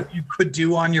thing, like you could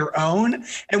do on your own.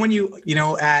 And when you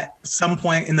at some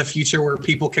point in the future where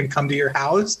people can come to your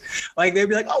house, like they'd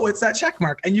be like, oh, what's that check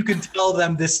mark? And you can tell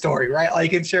them this story, right?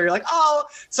 Like you can share, you're like, oh,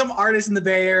 some artist in the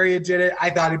Bay Area did it. I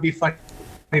thought it'd be funny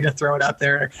to throw it out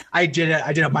there. I did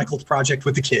a Michael's project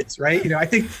with the kids, right? I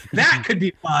think that could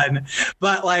be fun,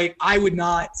 but like I would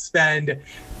not spend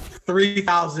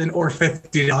 $3,000 or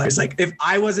 $50. Like if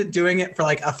I wasn't doing it for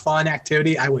like a fun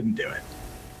activity, I wouldn't do it.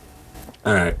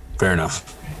 All right, fair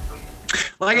enough.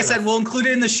 Like I said, we'll include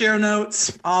it in the show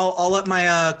notes. I'll let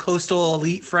my coastal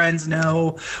elite friends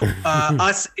know.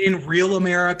 Us in real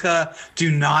America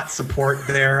do not support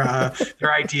their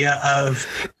idea of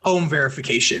home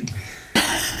verification.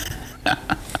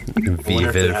 We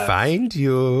will find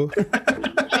you.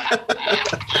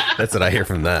 That's what I hear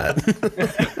from that.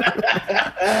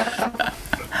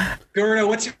 Gordo,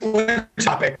 what's your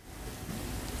topic?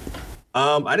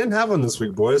 I didn't have one this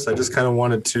week, boys. I just kind of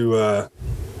wanted to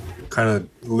kind of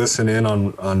listen in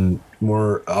on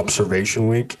more observation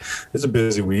week. It's a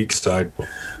busy week, so I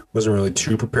wasn't really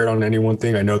too prepared on any one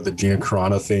thing. I know the Gina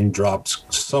Carano thing drops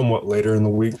somewhat later in the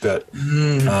week that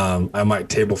I might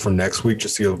table for next week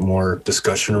just to get more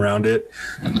discussion around it.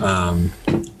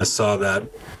 I saw that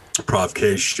Prof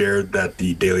K shared that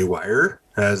the Daily Wire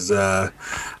has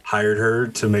hired her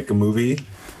to make a movie.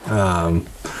 I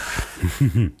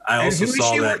also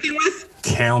saw that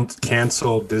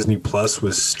cancel Disney Plus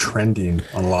was trending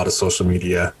on a lot of social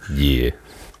media. Yeah.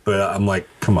 But I'm like,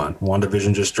 come on,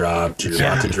 WandaVision just dropped. You're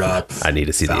about to drop. I need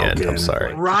to see Falcon. The end. I'm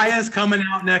sorry. Raya's coming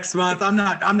out next month. I'm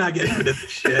not getting into this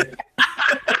shit.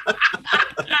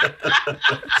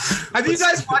 Have you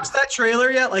guys watched that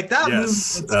trailer yet? Like that movie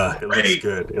looks it looks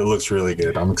good. It looks really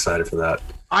good. I'm excited for that.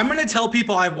 I'm gonna tell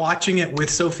people I'm watching it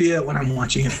with Sophia when I'm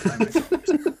watching it by myself.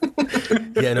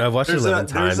 Yeah, no, I've watched it 11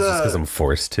 times just because I'm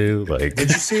forced to. Like, did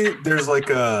you see? There's like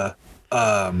a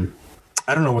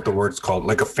I don't know what the word's called,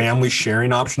 like a family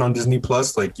sharing option on Disney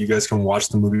Plus. Like you guys can watch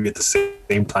the movie at the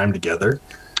same time together.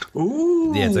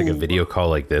 Ooh. Yeah, it's like a video call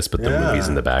like this, but the movie's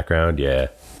in the background. Yeah.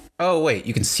 Oh, wait,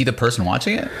 you can see the person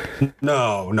watching it?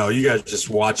 No, you guys just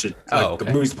watch it. Like, the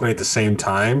movie's playing at the same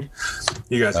time.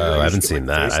 You guys I haven't seen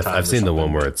that. I've seen the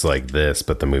one where it's like this,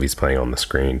 but the movie's playing on the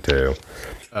screen too.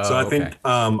 So I think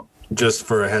just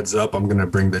for a heads up, I'm going to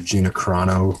bring the Gina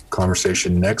Carano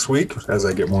conversation next week as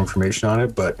I get more information on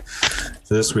it. But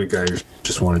this week, I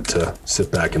just wanted to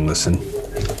sit back and listen.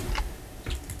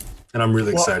 And I'm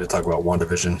really excited to talk about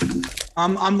WandaVision.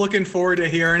 I'm looking forward to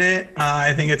hearing it.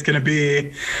 I think it's going to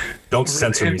be... Don't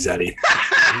censor me, Zaddy.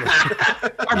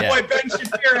 Our boy Ben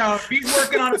Shapiro, he's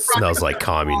working on it. Smells like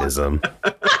communism.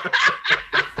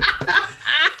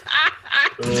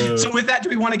 So with that, do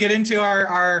we want to get into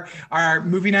our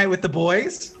movie night with the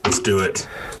boys? Let's do it.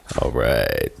 All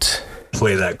right.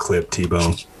 Play that clip,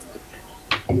 T-Bone.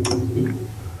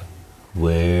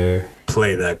 Where?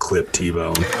 Play that clip,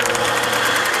 T-Bone.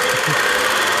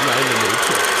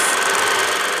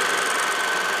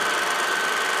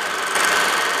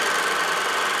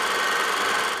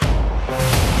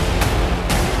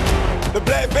 The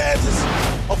Black Panthers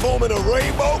are forming a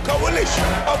rainbow coalition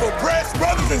of oppressed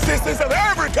brothers and sisters of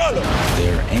every color.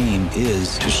 Their aim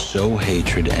is to sow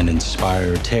hatred and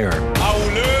inspire terror. I will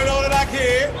learn all that I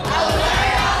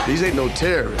can. These ain't no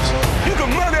terrorists. You can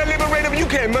murder a liberator, but you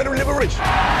can't murder liberation.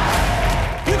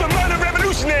 You can murder a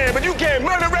revolutionary, but you can't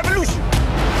murder revolution.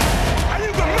 And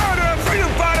you can murder a freedom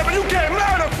fighter, but you can't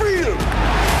murder freedom.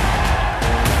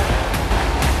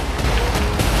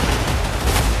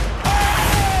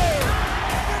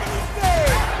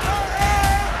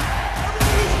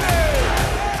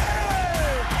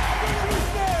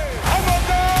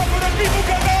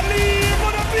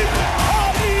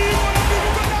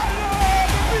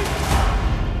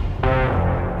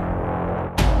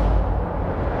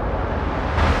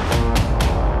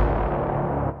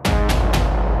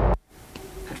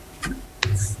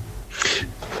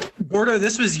 Gordo,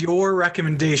 this was your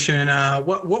recommendation.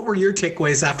 What were your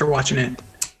takeaways after watching it?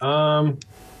 It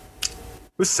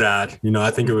was sad. I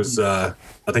think it was. I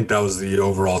think that was the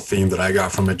overall theme that I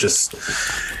got from it. Just,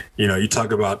 you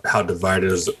talk about how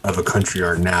divided of a country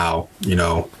are now.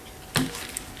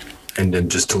 And then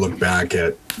just to look back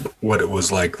at what it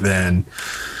was like then.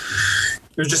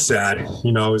 It was just sad,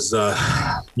 you know. It was,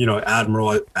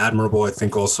 admirable. I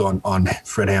think also on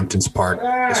Fred Hampton's part,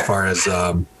 as far as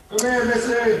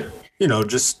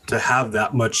just to have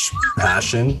that much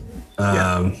passion,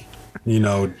 at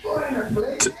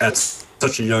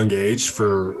such a young age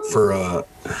for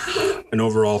an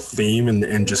overall theme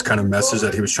and just kind of message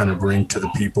that he was trying to bring to the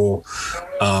people,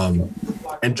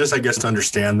 and just I guess to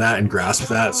understand that and grasp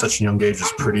that at such a young age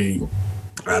is pretty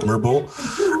admirable.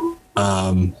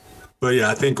 But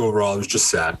yeah, I think overall it was just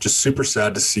sad, just super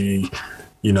sad to see,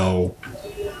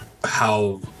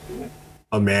 how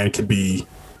a man could be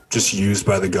just used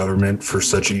by the government for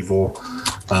such evil.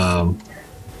 I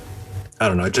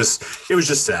don't know. It was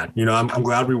just sad. I'm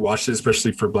glad we watched it,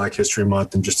 especially for Black History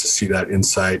Month, and just to see that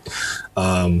insight,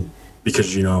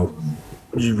 because you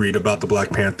read about the Black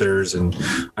Panthers, and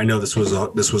I know this was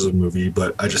a movie,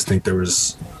 but I just think it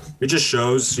just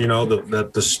shows,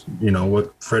 that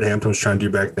what Fred Hampton was trying to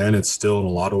do back then, it's still in a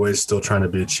lot of ways still trying to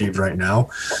be achieved right now.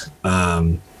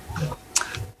 But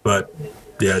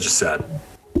yeah, just sad.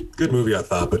 Good movie, I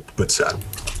thought, but sad.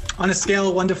 On a scale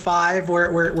of 1 to 5,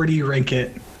 where do you rank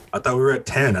it? I thought we were at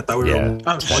 10. I thought we were on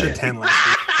 1 to 10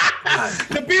 last week.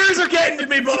 The beers are getting to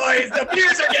me, boys. The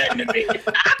beers are getting to me.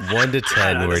 1 to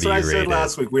 10, where do you rate it? That's what I said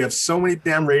last week. We have so many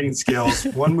damn rating scales.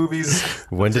 One movie's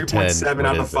 1 to 10, 3.7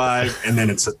 out of 5, and then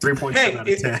it's a 3.7 out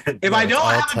of 10. If I don't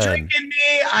have a drink in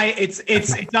me, it's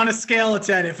on a scale of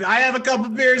 10. If I have a couple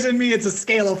beers in me, it's a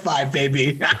scale of 5,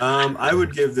 baby. I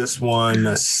would give this one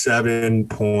a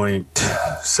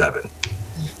 7.7.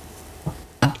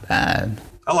 Not bad.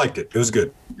 I liked it. It was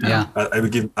good. Yeah. I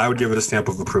would give it a stamp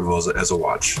of approval as a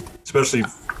watch, especially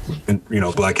in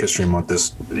Black History Month.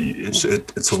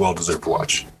 It's a well-deserved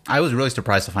watch. I was really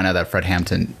surprised to find out that Fred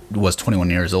Hampton was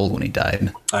 21 years old when he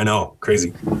died. I know,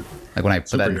 crazy. Like when I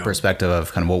put that in perspective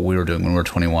of kind of what we were doing when we were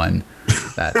 21,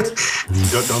 that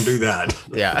don't do that.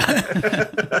 Yeah.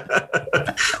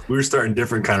 We were starting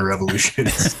different kind of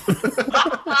revolutions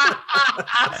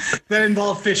that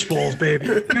involve fish bowls,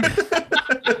 baby.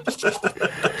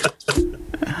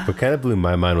 What kind of blew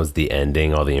my mind was the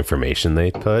ending, all the information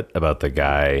they put about the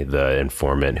guy, the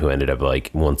informant who ended up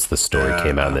once the story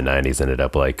came out in the 90s, ended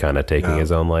up kind of taking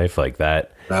his own life like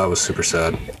that. That was super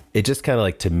sad. It just kind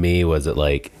of to me was it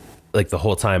like the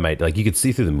whole time you could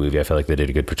see through the movie, I felt like they did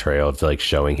a good portrayal of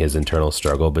showing his internal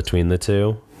struggle between the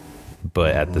two.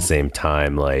 But at the same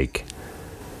time,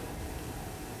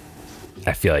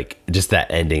 I feel like just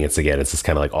that ending, it's just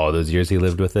kind of all those years he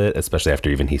lived with it, especially after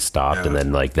even he stopped. And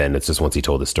then then it's just once he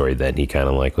told the story, then he kind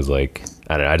of was I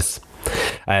don't know.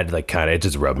 I had it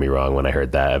just rubbed me wrong when I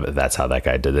heard that. But that's how that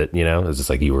guy did it. It was just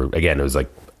it was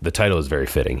the title is very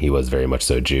fitting. He was very much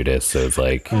so Judas. So it's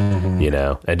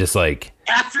and just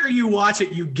after you watch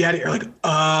it, you get it. You're like,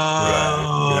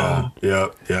 oh, yeah.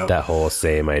 That whole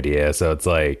same idea. So it's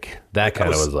that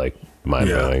kind of was mind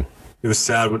blowing. It was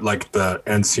sad with the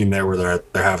end scene there where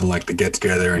they're having the get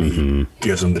together and he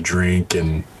gives him the drink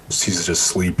and he's just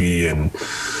sleepy and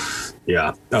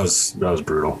that was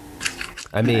brutal.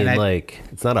 I mean,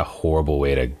 it's not a horrible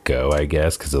way to go, I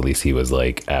guess, because at least he was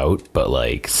out,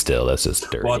 but still, that's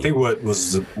just dirty. Well, I think what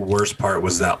was the worst part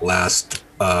was that last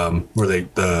where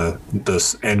the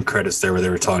end credits there where they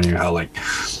were telling you how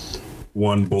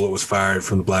one bullet was fired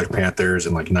from the Black Panthers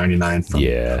and 99 from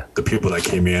the people that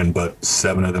came in, but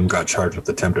 7 of them got charged with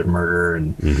attempted murder,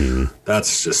 and that's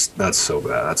so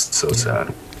bad. That's so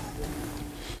sad.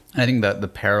 I think that the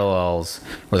parallels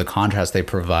or the contrast they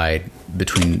provide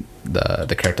between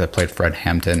the character that played Fred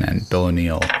Hampton and Bill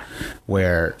O'Neill,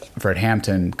 where Fred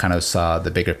Hampton kind of saw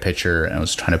the bigger picture and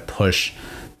was trying to push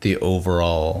the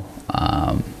overall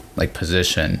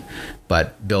position,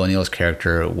 but Bill O'Neill's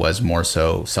character was more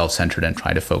so self-centered and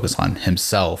trying to focus on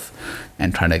himself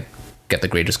and trying to get the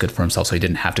greatest good for himself, so he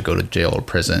didn't have to go to jail or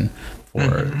prison for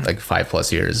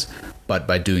 5+ years. But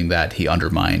by doing that, he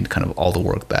undermined kind of all the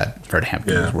work that Fred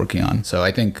Hampton was working on. So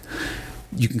I think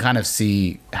you can kind of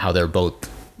see how they're both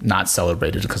not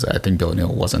celebrated, because I think Bill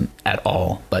O'Neill wasn't at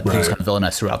all, but he was kind of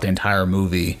villainized throughout the entire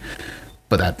movie.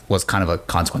 But that was kind of a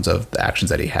consequence of the actions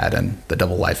that he had and the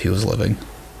double life he was living.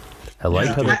 I like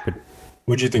how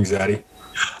What'd you think, Zaddy?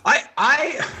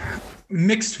 I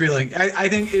mixed feeling. I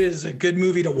think it is a good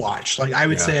movie to watch. I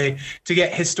would say to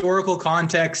get historical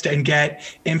context and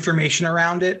get information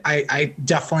around it, I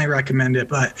definitely recommend it.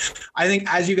 But I think,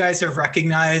 as you guys have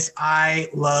recognized, I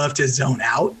love to zone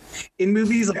out in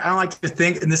movies. I don't like to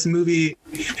think, and this movie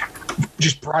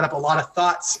just brought up a lot of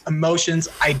thoughts, emotions,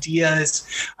 ideas.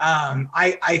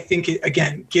 I think it,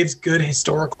 again, gives good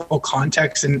historical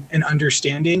context and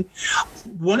understanding.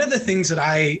 One of the things that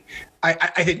I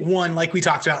I think one, like we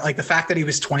talked about, like the fact that he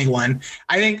was 21.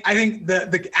 I think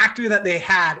the actor that they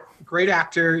had, great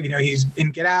actor, you know, he's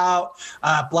in Get Out,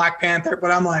 Black Panther, but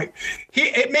I'm like,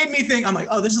 it made me think, I'm like,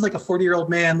 oh, this is like a 40-year-old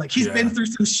man. Like he's been through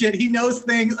some shit. He knows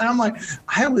things. And I'm like,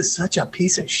 I was such a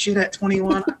piece of shit at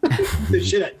 21. I'm a piece of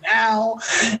shit at now.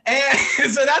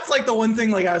 And so that's like the one thing,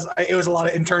 like it was a lot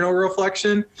of internal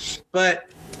reflection.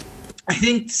 But I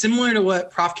think similar to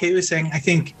what Prof. K was saying, I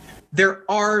think there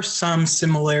are some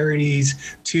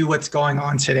similarities to what's going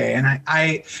on today. And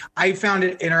I found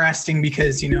it interesting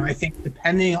because, you know, I think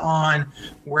depending on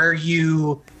where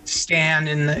you stand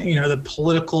in the, you know, the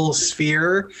political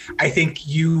sphere, I think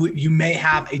you may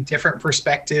have a different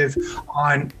perspective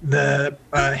on the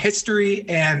history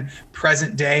and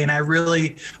present day. And I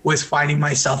really was finding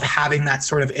myself having that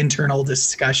sort of internal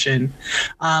discussion.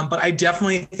 But I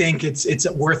definitely think it's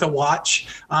worth a watch.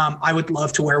 I would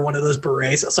love to wear one of those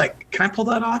berets. I was like, can I pull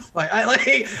that off? Like I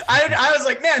was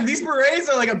like, man, these berets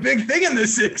are like a big thing in the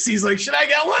 60s. Like, should I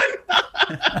get one?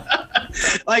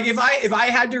 Like if I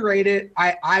had to rate it,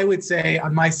 I would say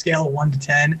on my scale of 1 to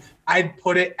 10, I'd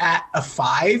put it at a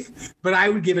 5, but I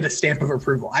would give it a stamp of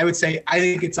approval. I would say I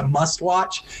think it's a must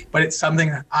watch, but it's something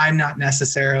that I'm not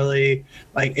necessarily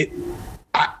like it.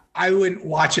 I wouldn't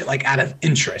watch it like out of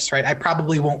interest, right? I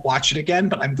probably won't watch it again,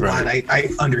 but I'm glad I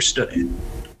understood it.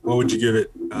 What would you give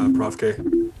it, Prof. K?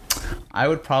 I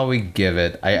would probably give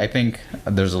it, I think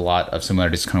there's a lot of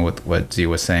similarities kind of with what Z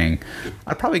was saying.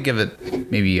 I'd probably give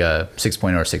it maybe a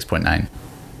 6.0 or 6.9.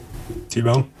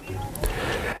 T-Bone?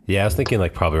 Yeah, I was thinking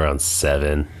like probably around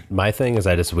 7. My thing is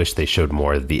I just wish they showed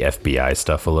more of the FBI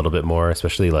stuff a little bit more,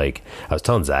 especially like I was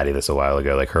telling Zaddy this a while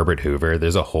ago, like Herbert Hoover,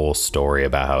 there's a whole story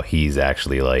about how he's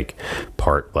actually like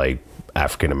part like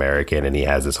African American, and he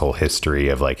has this whole history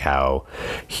of like how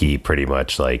he pretty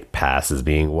much like passes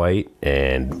being white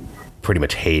and pretty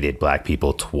much hated black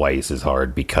people twice as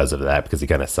hard because of that, because he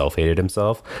kind of self-hated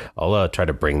himself. I'll try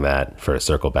to bring that for a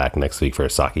circle back next week for a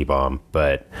Saki Bomb,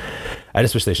 but I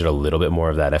just wish they showed a little bit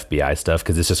more of that FBI stuff,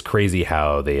 because it's just crazy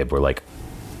how they were like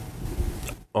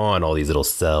on all these little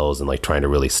cells and like trying to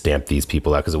really stamp these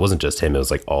people out, because it wasn't just him, it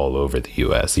was like all over the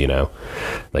US, you know,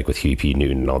 like with Huey P.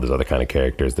 Newton and all those other kind of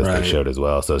characters that they showed as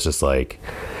well. So it's just like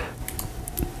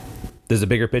there's a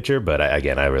bigger picture, but I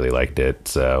really liked it,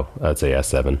 so I'd say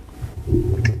 7.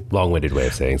 Long-winded way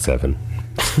of saying 7.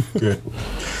 Good.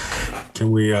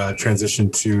 Can we transition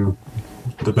to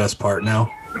the best part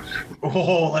now?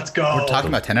 Oh, let's go. We're talking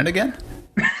about Tenet again?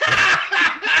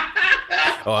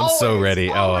 Oh, I'm so ready.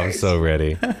 Oh, I'm so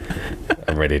ready.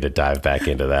 I'm ready to dive back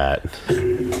into that.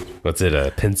 What's it,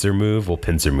 a pincer move? We'll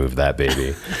pincer move that,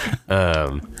 baby.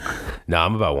 No,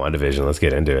 I'm about WandaVision. Let's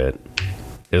get into it.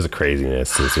 It was a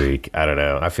craziness this week. I don't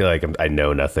know. I feel like I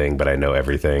know nothing, but I know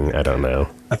everything. I don't know.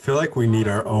 I feel like we need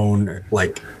our own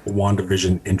like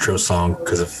WandaVision intro song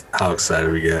because of how excited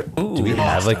we get. Ooh, do we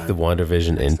have like the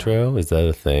WandaVision intro? Is that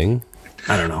a thing?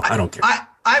 I don't know. I don't care.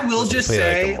 I will just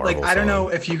say, like I don't know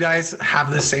if you guys have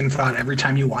the same thought every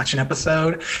time you watch an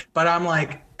episode, but I'm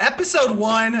like, episode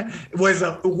 1 was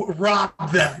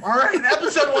rob them. All right,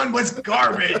 episode 1 was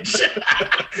garbage.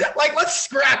 Like, let's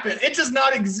scrap it. It does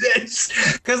not exist.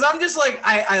 Because I'm just like,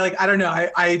 I don't know.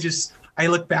 I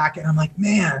look back and I'm like,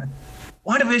 man,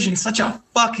 WandaVision is such a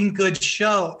fucking good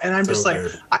show. And I'm just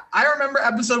like, I remember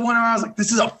episode 1 and I was like,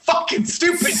 this is a fucking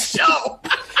stupid show.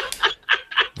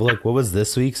 Well, like, what was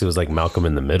this week's? It was like Malcolm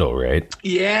in the Middle, right?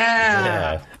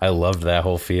 Yeah. I loved that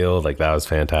whole field. Like, that was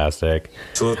fantastic.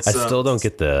 So I still don't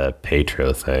get the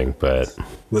Petro thing, but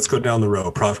let's go down the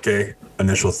road. Prof. K,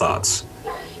 initial thoughts.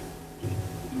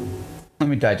 Let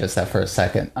me digest that for a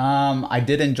second. I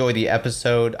did enjoy the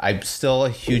episode. I'm still a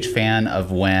huge fan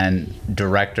of when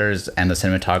directors and the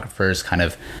cinematographers kind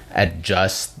of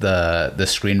adjust the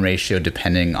screen ratio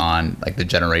depending on like the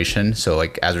generation. So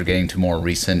like as we're getting to more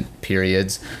recent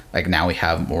periods, like now we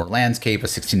have more landscape, a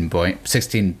 16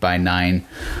 by 9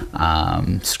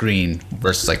 screen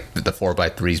versus like the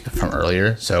 4:3s from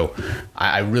earlier. So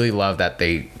I really love that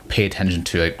they pay attention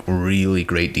to like really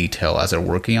great detail as they're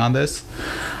working on this.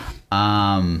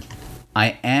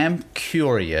 I am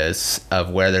curious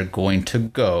of where they're going to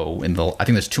go I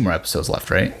think there's 2 more episodes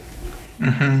left, right?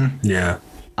 Mm-hmm. Yeah.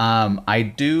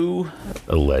 I do.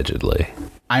 Allegedly.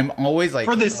 I'm always like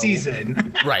for this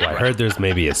season. Right. I heard there's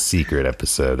maybe a secret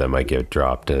episode that might get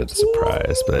dropped as a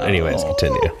surprise. But anyways,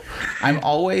 continue. I'm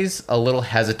always a little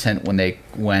hesitant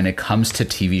when it comes to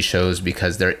TV shows,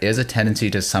 because there is a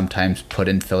tendency to sometimes put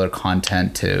in filler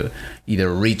content to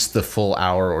either reach the full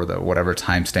hour or the whatever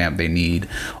timestamp they need,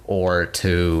 or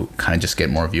to kind of just get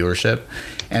more viewership.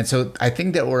 And so I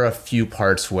think there were a few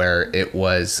parts where it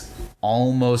was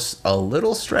almost a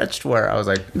little stretched where I was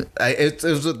like, it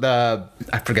was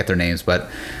I forget their names, but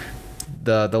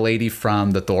the lady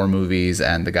from the Thor movies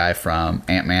and the guy from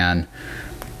Ant-Man,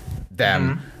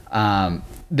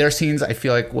 their scenes I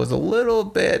feel like was a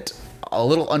little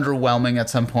underwhelming at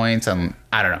some points, and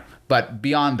I don't know. But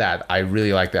beyond that, I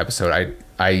really liked the episode.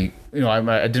 I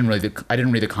didn't read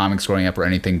the comics growing up or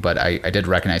anything, but I did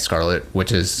recognize Scarlet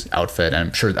Witch's outfit, and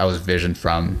I'm sure that was Vision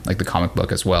from like the comic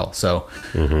book as well. So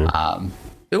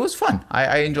it was fun.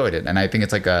 I enjoyed it, and I think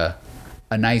it's like a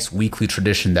nice weekly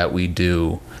tradition that we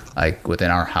do like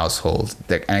within our household,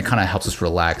 and it kind of helps us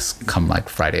relax come like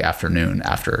Friday afternoon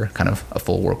after kind of a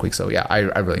full work week. So yeah,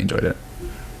 I really enjoyed it.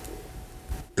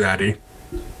 Daddy.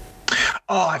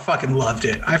 Oh, I fucking loved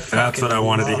it. That's what I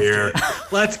wanted to hear.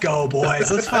 Let's go,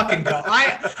 boys. Let's fucking go.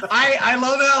 I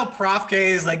love how Prof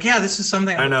K is like, yeah, this is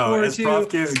something I know. As Prof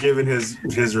K is giving his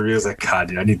reviews, like, God,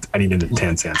 dude, I need an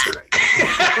intense answer right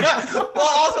now. Well,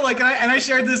 also, like, and I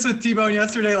shared this with T-Bone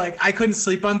yesterday. Like, I couldn't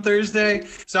sleep on Thursday,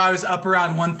 so I was up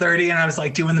around 1:30, and I was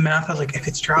like doing the math. I was like, if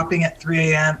it's dropping at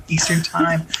 3 a.m. Eastern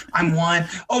time, I'm one.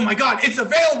 Oh my God, it's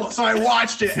available. So I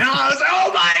watched it, and I was like,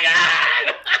 oh my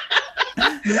God.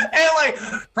 And like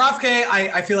Prof K,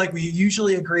 I feel like we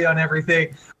usually agree on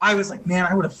everything. I was like, man,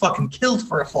 I would have fucking killed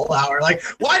for a full hour. Like,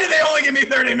 why did they only give me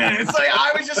 30 minutes? Like,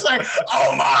 I was just like,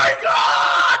 oh my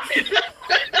God.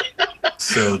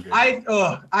 So good.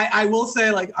 I will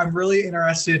say, like, I'm really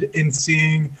interested in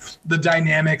seeing the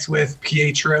dynamics with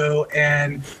Pietro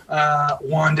and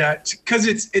Wanda, because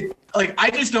it like, I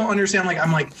just don't understand. Like,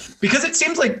 I'm like, because it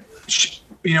seems like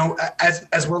you know,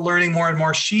 as we're learning more and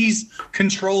more, she's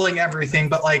controlling everything,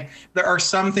 but like there are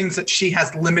some things that she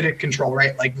has limited control,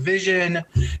 right? Like Vision,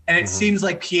 and it seems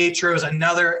like Pietro is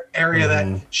another area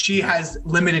that she has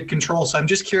limited control. So I'm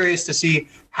just curious to see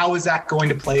how is that going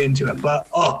to play into it. But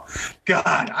oh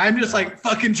God, I'm just like,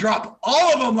 fucking drop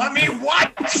all of them. Let me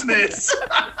watch this.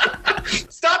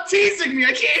 Stop teasing me.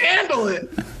 I can't handle it.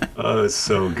 Oh, it's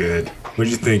so good. What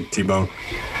did you think, T-Bone?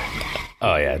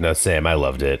 Oh, yeah. No, Sam, I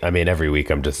loved it. I mean, every week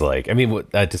I'm just like,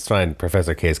 I just find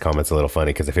Professor K's comments a little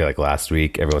funny because I feel like last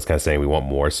week everyone's kind of saying we want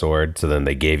more sword. So then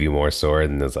they gave you more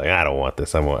sword and it's like, I don't want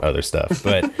this. I want other stuff.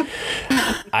 But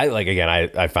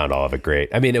I found all of it great.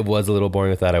 I mean, it was a little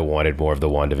boring with that. I wanted more of the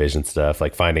WandaVision stuff.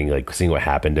 Like seeing what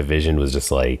happened to Vision was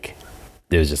just like,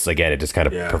 it was just, again, it just kind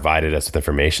of provided us with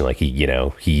information. Like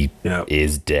he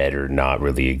is dead or not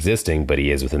really existing, but he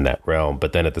is within that realm.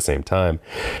 But then at the same time,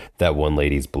 that one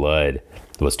lady's blood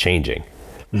was changing.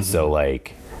 So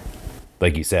like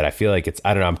you said, I feel like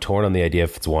I don't know, I'm torn on the idea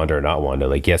if it's Wanda or not Wanda.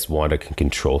 Like, yes, Wanda can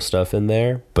control stuff in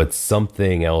there, but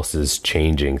something else is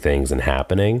changing things and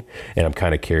happening. And I'm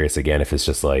kind of curious again if it's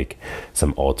just like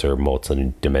some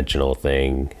multi-dimensional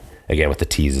thing. Again, with the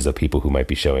teases of people who might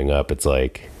be showing up, it's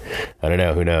like, I don't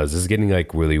know, who knows? This is getting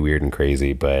like really weird and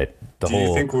crazy, but the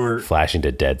whole flashing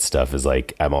to dead stuff is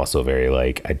like, I'm also very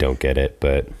like, I don't get it.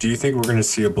 But do you think we're going to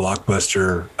see a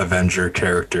blockbuster Avenger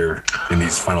character in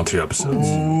these final 2 episodes?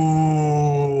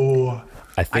 Ooh.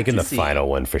 I think in the final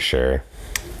one for sure.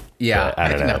 Yeah,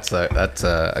 I think that's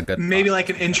a good. Maybe like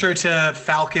an intro to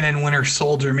Falcon and Winter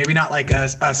Soldier. Maybe not like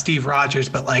a Steve Rogers,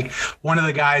 but like one of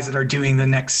the guys that are doing the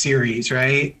next series,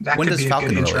 right? That when could does be Falcon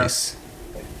a good intro. release?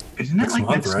 Isn't that like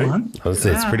next month? I would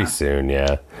say it's pretty soon,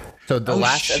 yeah. So the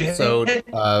last episode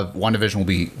of WandaVision will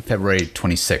be February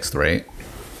 26th, right?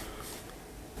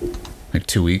 Like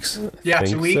 2 weeks? Yeah,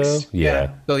 2 weeks. So?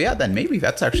 Yeah. So yeah, then maybe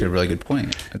that's actually a really good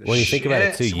point. When you think about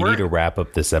it too, you need to wrap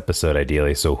up this episode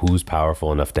ideally. So who's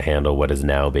powerful enough to handle what is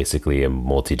now basically a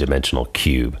multi-dimensional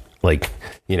cube? Like,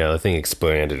 you know, the thing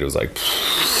expanded. It was like,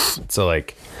 so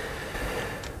like,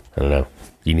 I don't know.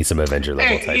 You need some Avenger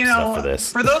level type stuff for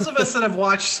this. For those of us that have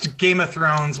watched Game of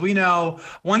Thrones, we know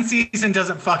one season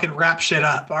doesn't fucking wrap shit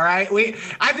up. All right,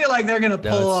 I feel like they're gonna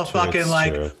pull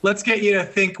let's get you to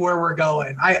think where we're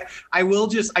going.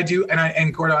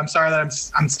 And Gordo, I'm sorry that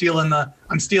I'm stealing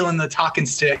the talking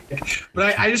stick,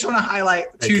 but I just want to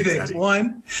highlight 2 things. Daddy.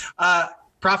 One,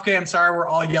 Prof K, I'm sorry we're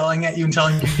all yelling at you and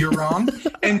telling you you're wrong.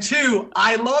 And 2,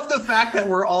 I love the fact that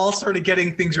we're all sort of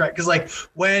getting things right. Because like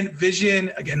when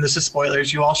Vision, again, this is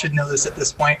spoilers, you all should know this at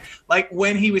this point. Like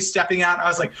when he was stepping out, I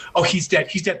was like, oh, he's dead.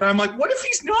 But I'm like, what if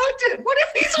he's not dead? What if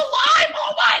he's alive?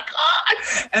 Oh my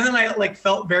God. And then I like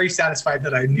felt very satisfied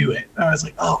that I knew it. And I was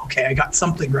like, oh, okay, I got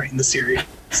something right in the series.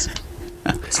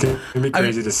 It's going to be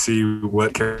crazy to see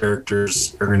what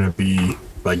characters are going to be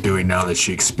like doing now that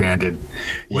she expanded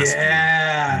Western,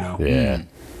 yeah. You know? Yeah.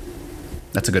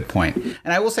 That's a good point.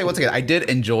 And I will say once again, I did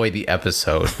enjoy the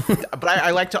episode, but I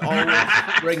like to always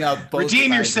bring up both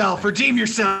Redeem yourself.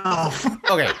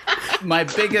 Okay. My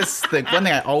biggest thing, one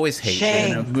thing I always hate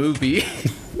in a movie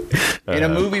In a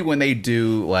movie, when they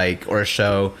do or a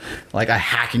show like a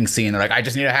hacking scene, they're like, I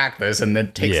just need to hack this, and then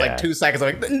it takes 2 seconds.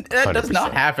 I'm like, that does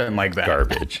not happen like that.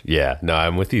 Garbage. Yeah, no,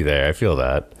 I'm with you there. I feel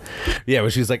that. Yeah, when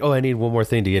she was like, oh, I need one more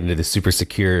thing to get into the super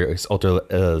secure,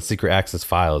 ultra secret access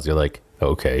files. You're like,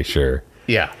 okay, sure.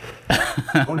 Yeah.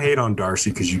 Don't hate on Darcy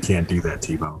because you can't do that,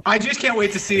 T-Bone. I just can't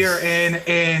wait to see her in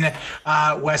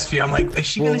Westview. I'm like, is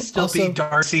she going to still be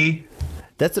Darcy?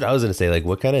 That's what I was going to say. Like,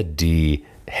 what kind of D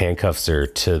handcuffs her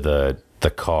to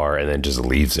the car and then just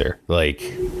leaves her? Like,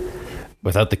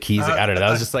 without the keys? I don't know.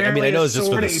 I was just like, I mean, I know it's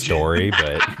just for the story,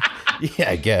 but yeah,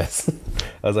 I guess.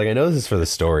 I was like, I know this is for the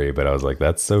story, but I was like,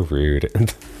 that's so rude.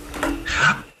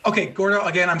 Okay, Gordo,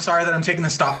 again, I'm sorry that I'm taking the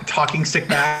talking stick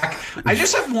back. I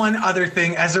just have one other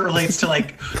thing as it relates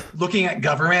to looking at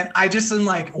government. I just am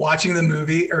watching the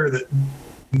movie or the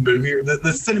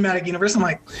cinematic universe. I'm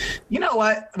like, you know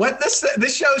what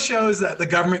this show shows that the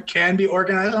government can be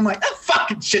organized. I'm like, that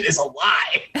fucking shit is a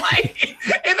lie. Like,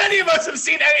 if any of us have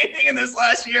seen anything in this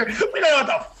last year, we don't know what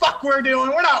the fuck we're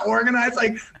doing. We're not organized.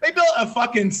 Like, they built a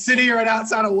fucking city right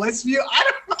outside of Westview. I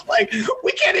don't know,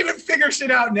 we can't even figure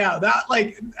shit out now. That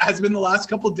has been the last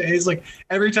couple of days.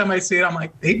 Every time I see it, I'm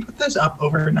like, they put this up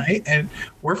overnight and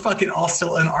we're fucking all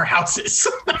still in our houses.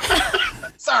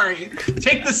 Sorry.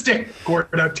 Take the stick,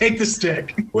 Gordo. Take the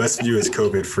stick. Westview is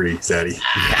COVID free, Zaddy.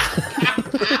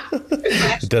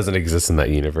 It doesn't exist in that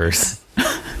universe.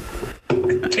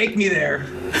 Take me there.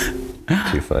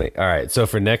 Too funny. All right. So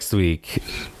for next week,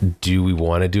 do we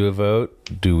want to do a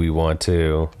vote? Do we want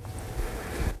to?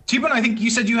 T-Bone, I think you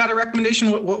said you had a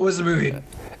recommendation. What was the movie?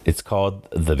 It's called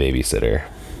The Babysitter.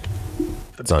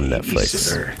 It's on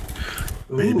Netflix.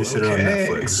 Babysitter on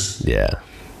Netflix. Yeah.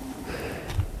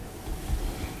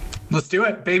 Let's do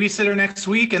it. Babysitter next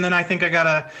week, and then I think I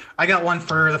got one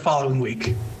for the following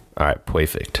week. All right,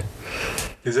 perfect.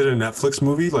 Is it a Netflix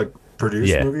movie,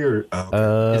 produced movie, or?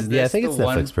 Yeah, I think it's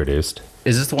Netflix produced.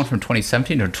 Is this the one from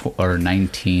 2017 or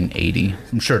 1980?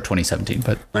 I'm sure 2017,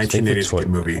 but 1980 is a good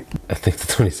movie. I think the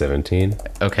 2017.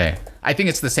 Okay, I think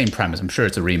it's the same premise. I'm sure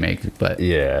it's a remake, but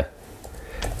yeah.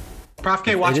 Prof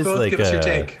K, watch both. Give us your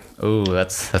take. Oh,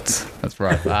 that's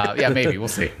rough. Yeah, maybe we'll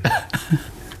see.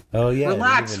 Oh yeah.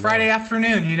 Relax, Friday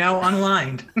afternoon,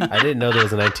 unlined. I didn't know there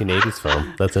was a 1980s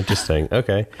film. That's interesting.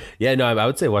 Okay. Yeah, no, I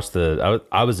would say watch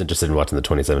I was interested in watching the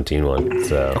 2017 one.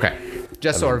 So okay,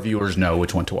 just so our viewers know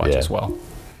which one to watch as well.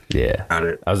 Yeah. Got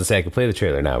it. I was gonna say I could play the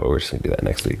trailer now, but we're just gonna do that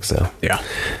next week. So yeah.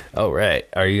 All right.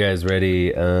 Are you guys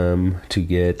ready to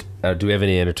get? Do we have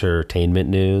any entertainment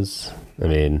news? I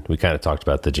mean, we kind of talked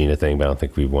about the Gina thing, but I don't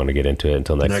think we want to get into it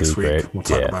until next week, right? We'll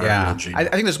talk about it. I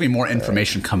think there's going to be more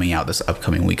information coming out this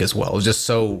upcoming week as well. It was just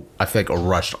I feel like a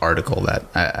rushed article that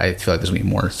I feel like there's going to be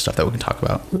more stuff that we can talk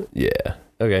about. Yeah.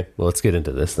 Okay. Well, let's get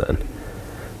into this then.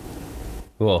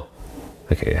 Well,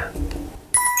 okay, yeah.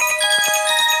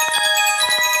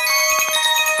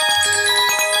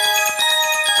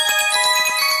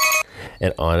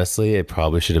 And honestly, it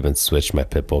probably should have been switched my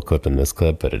Pitbull clip in this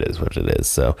clip, but it is what it is.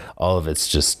 So all of it's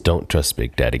just don't trust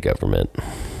Big Daddy government.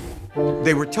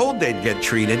 They were told they'd get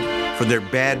treated for their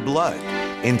bad blood.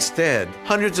 Instead,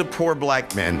 hundreds of poor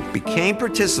black men became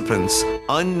participants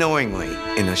unknowingly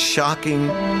in a shocking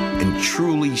and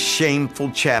truly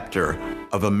shameful chapter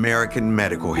of American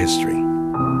medical history.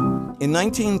 In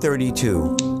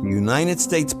 1932, the United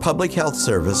States Public Health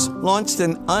Service launched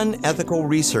an unethical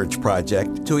research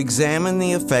project to examine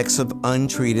the effects of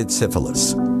untreated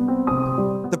syphilis.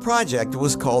 The project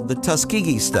was called the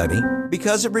Tuskegee Study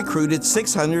because it recruited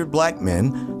 600 black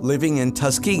men living in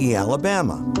Tuskegee,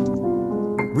 Alabama.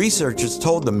 Researchers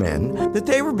told the men that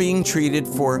they were being treated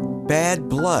for bad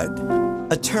blood,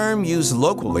 a term used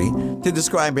locally to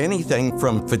describe anything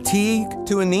from fatigue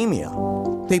to anemia.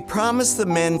 They promised the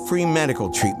men free medical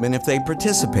treatment if they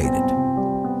participated.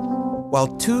 While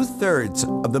 2/3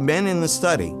 of the men in the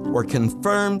study were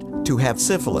confirmed to have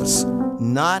syphilis,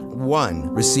 not one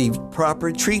received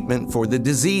proper treatment for the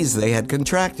disease they had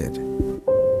contracted.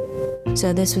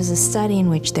 So this was a study in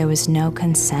which there was no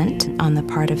consent on the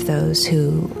part of those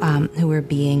who were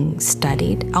being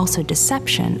studied, also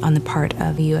deception on the part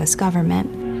of the U.S.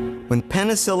 government. When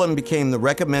penicillin became the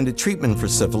recommended treatment for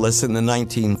syphilis in the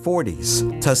 1940s,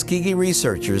 Tuskegee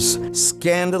researchers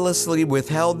scandalously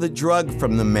withheld the drug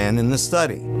from the men in the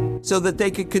study so that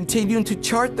they could continue to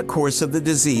chart the course of the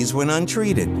disease when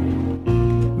untreated.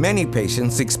 Many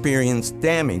patients experienced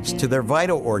damage to their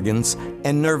vital organs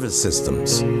and nervous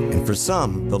systems, and for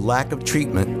some, the lack of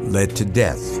treatment led to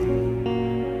death.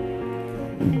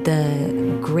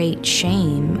 The great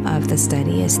shame of the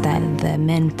study is that the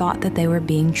men thought that they were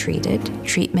being treated.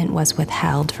 Treatment was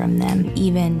withheld from them,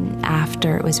 even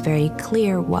after it was very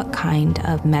clear what kind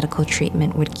of medical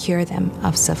treatment would cure them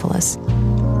of syphilis.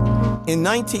 In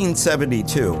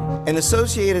 1972, an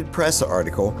Associated Press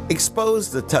article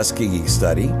exposed the Tuskegee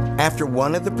study after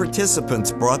one of the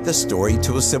participants brought the story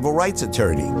to a civil rights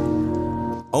attorney.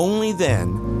 Only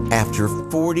then, after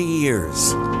 40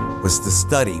 years, was the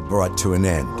study brought to an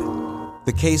end.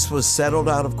 The case was settled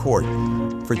out of court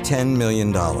for $10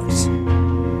 million.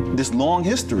 This long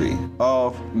history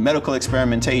of medical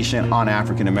experimentation on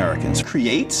African Americans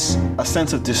creates a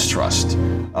sense of distrust,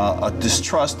 a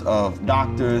distrust of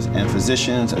doctors and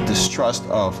physicians, a distrust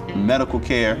of medical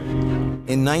care.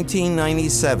 In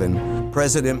 1997,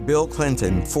 President Bill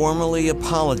Clinton formally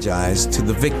apologized to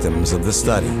the victims of the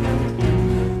study.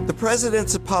 The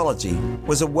president's apology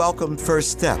was a welcome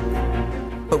first step,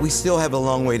 but we still have a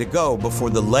long way to go before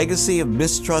the legacy of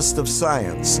mistrust of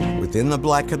science within the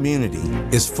Black community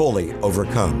is fully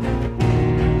overcome.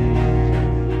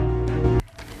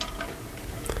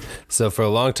 So for a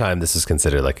long time, this is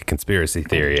considered like a conspiracy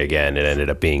theory. Again, it ended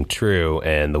up being true.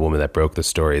 And the woman that broke the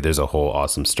story, there's a whole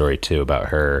awesome story too about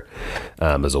her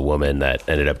as a woman that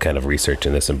ended up kind of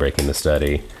researching this and breaking the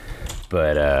study.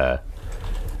 But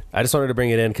I just wanted to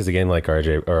bring it in because, again, like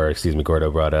Gordo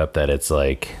brought up, that it's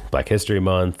like Black History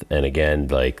Month. And again,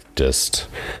 like just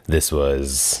this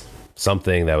was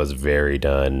something that was very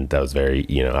done, that was very,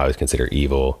 I always consider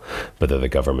evil, but that the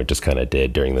government just kind of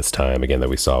did during this time, again, that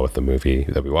we saw with the movie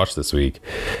that we watched this week.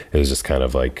 It was just kind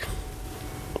of like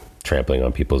trampling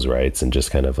on people's rights and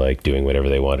just kind of like doing whatever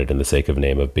they wanted in the sake of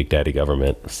name of Big Daddy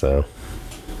government. So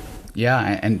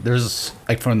yeah, and there's,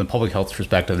 like, from the public health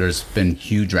perspective, there's been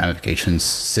huge ramifications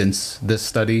since this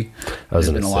study.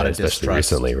 There's been a lot of distrust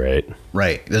recently, right?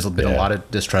 Right. There's been a lot of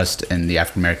distrust in the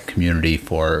African American community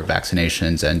for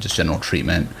vaccinations and just general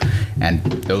treatment. And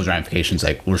those ramifications,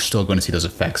 like, we're still going to see those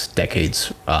effects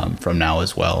decades from now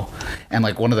as well. And,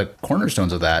 like, one of the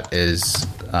cornerstones of that is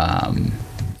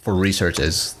for research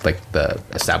is like the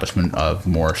establishment of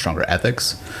more stronger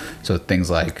ethics. So things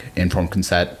like informed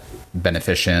consent,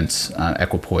 beneficence,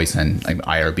 equipoise, and like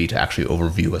IRB to actually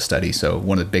overview a study. So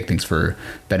one of the big things for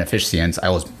beneficence, I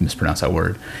always mispronounce that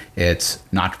word, it's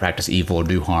not to practice evil or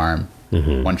do harm.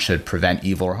 Mm-hmm. One should prevent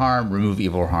evil or harm, remove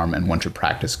evil or harm, and one should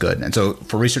practice good. And so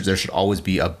for research, there should always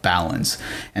be a balance.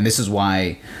 And this is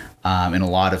why in a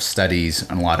lot of studies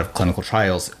and a lot of clinical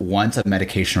trials, once a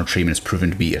medication or treatment is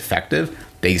proven to be effective,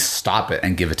 they stop it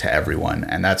and give it to everyone.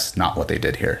 And that's not what they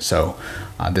did here. So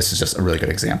this is just a really good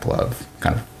example of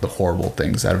kind of the horrible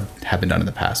things that have been done in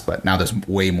the past. But now there's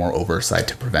way more oversight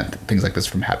to prevent things like this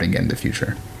from happening in the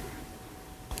future.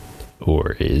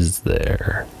 Or is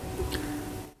there?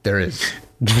 There is.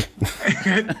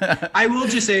 I will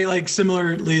just say, like,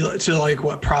 similarly to like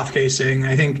what Prof K is saying,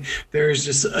 I think there's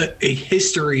just a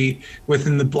history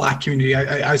within the Black community.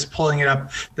 I was pulling it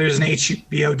up. There's an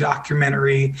HBO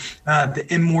documentary, The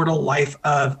Immortal Life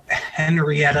of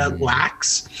Henrietta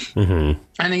Lacks. Mm-hmm.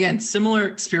 And again, similar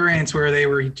experience where they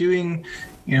were doing,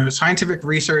 scientific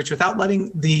research without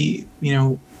letting the,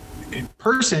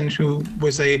 person who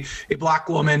was a Black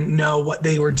woman know what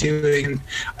they were doing.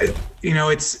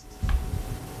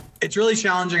 It's really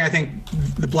challenging. I think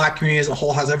the Black community as a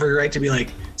whole has every right to be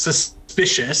like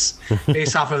suspicious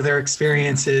based off of their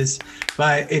experiences,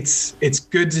 but it's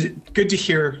good to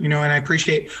hear, and I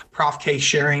appreciate Prof K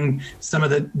sharing some of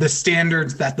the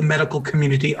standards that the medical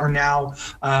community are now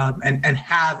and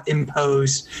have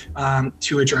imposed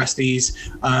to address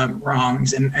these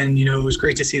wrongs. And it was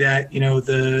great to see that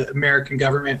the American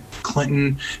government,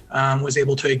 Clinton, was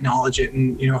able to acknowledge it,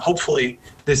 and hopefully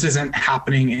this isn't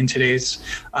happening in today's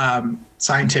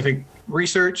scientific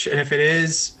research. And if it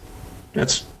is,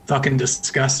 that's fucking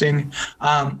disgusting.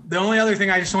 The only other thing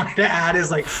I just wanted to add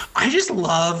is, like, I just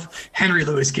love Henry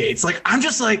Louis Gates. Like, I'm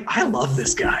just like, I love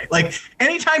this guy. Like,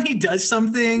 anytime he does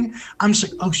something, I'm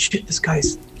just like, oh shit,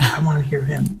 I want to hear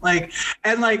him. Like,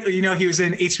 and like, he was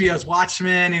in HBO's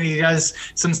Watchmen, and he does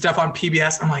some stuff on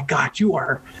PBS. I'm like, God, you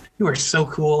are so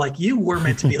cool. Like, you were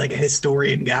meant to be like a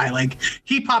historian guy. Like,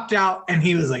 he popped out and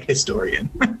he was like historian.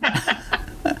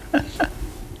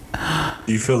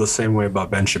 Do you feel the same way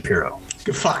about Ben Shapiro?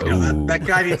 Fuck no, that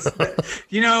guy needs,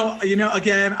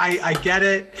 again, I get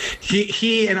it.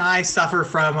 He and I suffer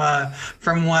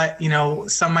from what,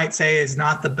 some might say is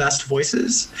not the best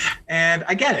voices. And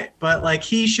I get it, but like,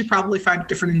 he should probably find a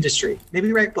different industry.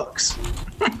 Maybe write books.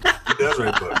 He does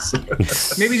write books.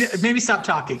 maybe stop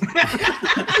talking.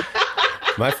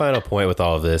 My final point with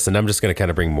all of this, and I'm just going to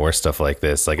kind of bring more stuff like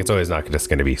this. Like, it's always not just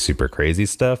going to be super crazy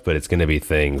stuff, but it's going to be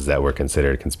things that were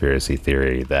considered conspiracy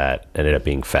theory that ended up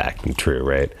being fact and true,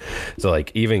 right? So,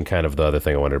 like, even kind of the other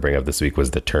thing I wanted to bring up this week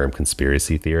was the term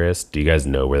conspiracy theorist. Do you guys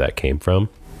know where that came from?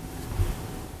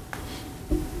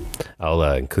 I'll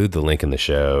include the link in the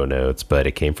show notes, but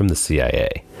it came from the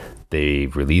CIA. They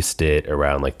released it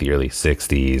around like the early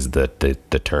 60s,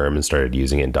 the term, and started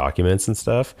using it in documents and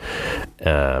stuff,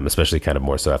 especially kind of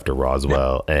more so after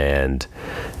Roswell and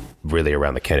really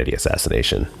around the Kennedy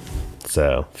assassination.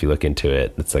 So if you look into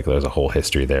it, it's like there's a whole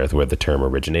history there with where the term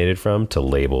originated from to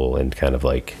label and kind of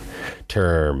like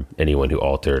term anyone who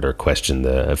altered or questioned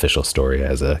the official story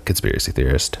as a conspiracy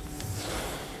theorist.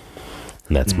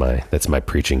 And that's my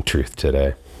preaching truth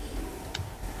today.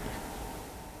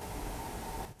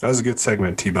 That was a good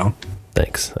segment, T-Bone.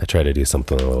 Thanks. I try to do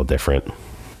something a little different.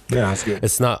 Yeah, that's good.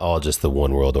 It's not all just the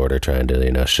one world order trying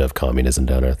to, shove communism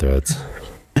down our throats.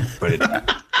 But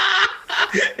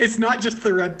it's not just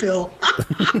the red pill.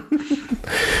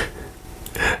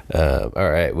 All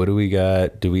right. What do we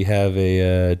got? Do we have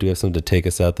something to take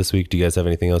us out this week? Do you guys have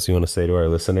anything else you want to say to our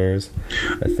listeners?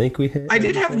 I think we have. I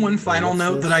did have one final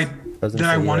note that I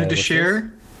wanted to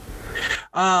share.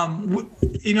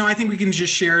 I think we can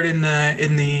just share it in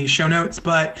the show notes,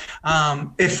 but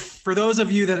if for those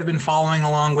of you that have been following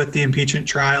along with the impeachment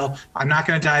trial, I'm not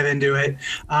going to dive into it,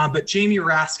 but Jamie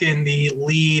Raskin, the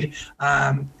lead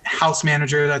House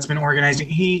manager that's been organizing,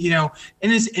 he, in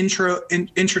his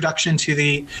introduction to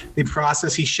the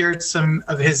process, he shared some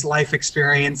of his life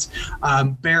experience.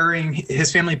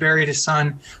 His family buried his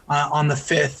son on the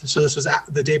 5th, so this was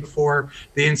the day before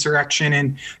the insurrection,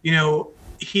 and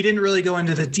he didn't really go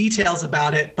into the details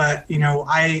about it, but,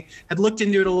 I had looked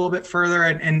into it a little bit further,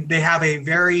 and they have a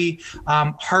very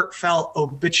heartfelt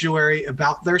obituary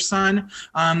about their son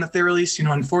that they released.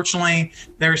 Unfortunately,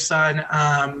 their son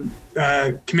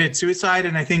committed suicide.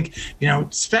 And I think,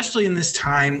 especially in this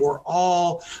time, we're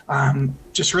all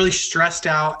just really stressed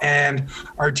out and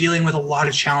are dealing with a lot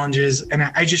of challenges. And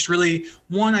I just really,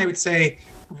 I would say,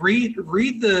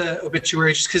 read the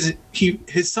obituary, just because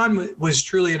his son was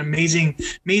truly an amazing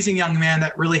young man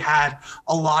that really had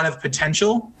a lot of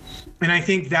potential. And I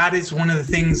think that is one of the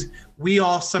things we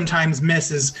all sometimes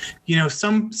miss is,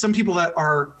 some people that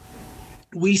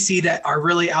we see that are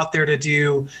really out there to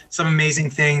do some amazing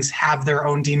things have their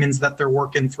own demons that they're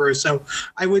working through. So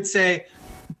I would say,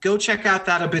 go check out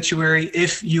that obituary.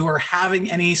 If you are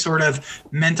having any sort of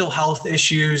mental health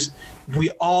issues, we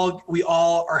all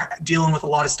are dealing with a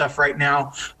lot of stuff right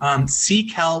now.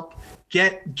 Seek help.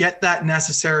 Get that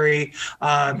necessary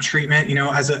treatment.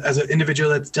 As an individual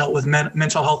that's dealt with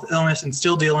mental health illness and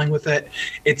still dealing with it,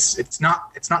 it's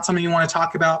not something you want to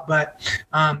talk about. But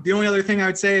the only other thing I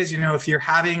would say is, if you're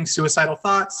having suicidal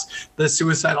thoughts, the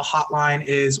suicidal hotline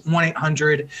is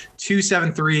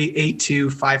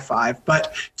 1-800-273-8255.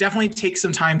 But definitely take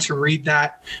some time to read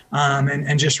that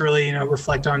and just really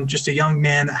reflect on just a young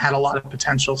man that had a lot of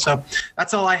potential. So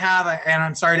that's all I have, and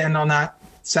I'm sorry to end on that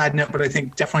sad note, but I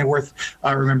think definitely worth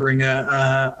remembering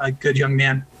a good young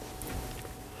man.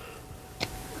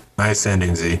 Nice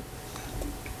ending, Z.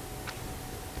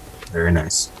 Very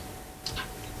nice.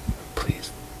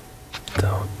 Please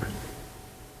don't.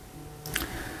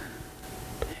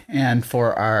 And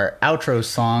for our outro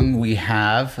song, we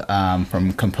have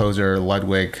from composer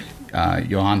Ludwig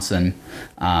Johansson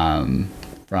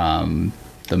from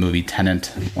the movie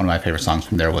Tenet. One of my favorite songs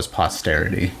from there was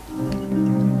Posterity.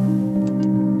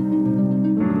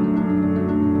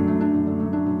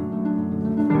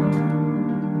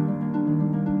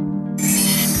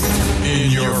 In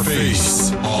your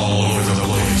face, all over the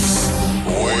place.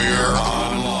 We're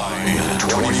online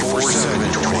 24/7.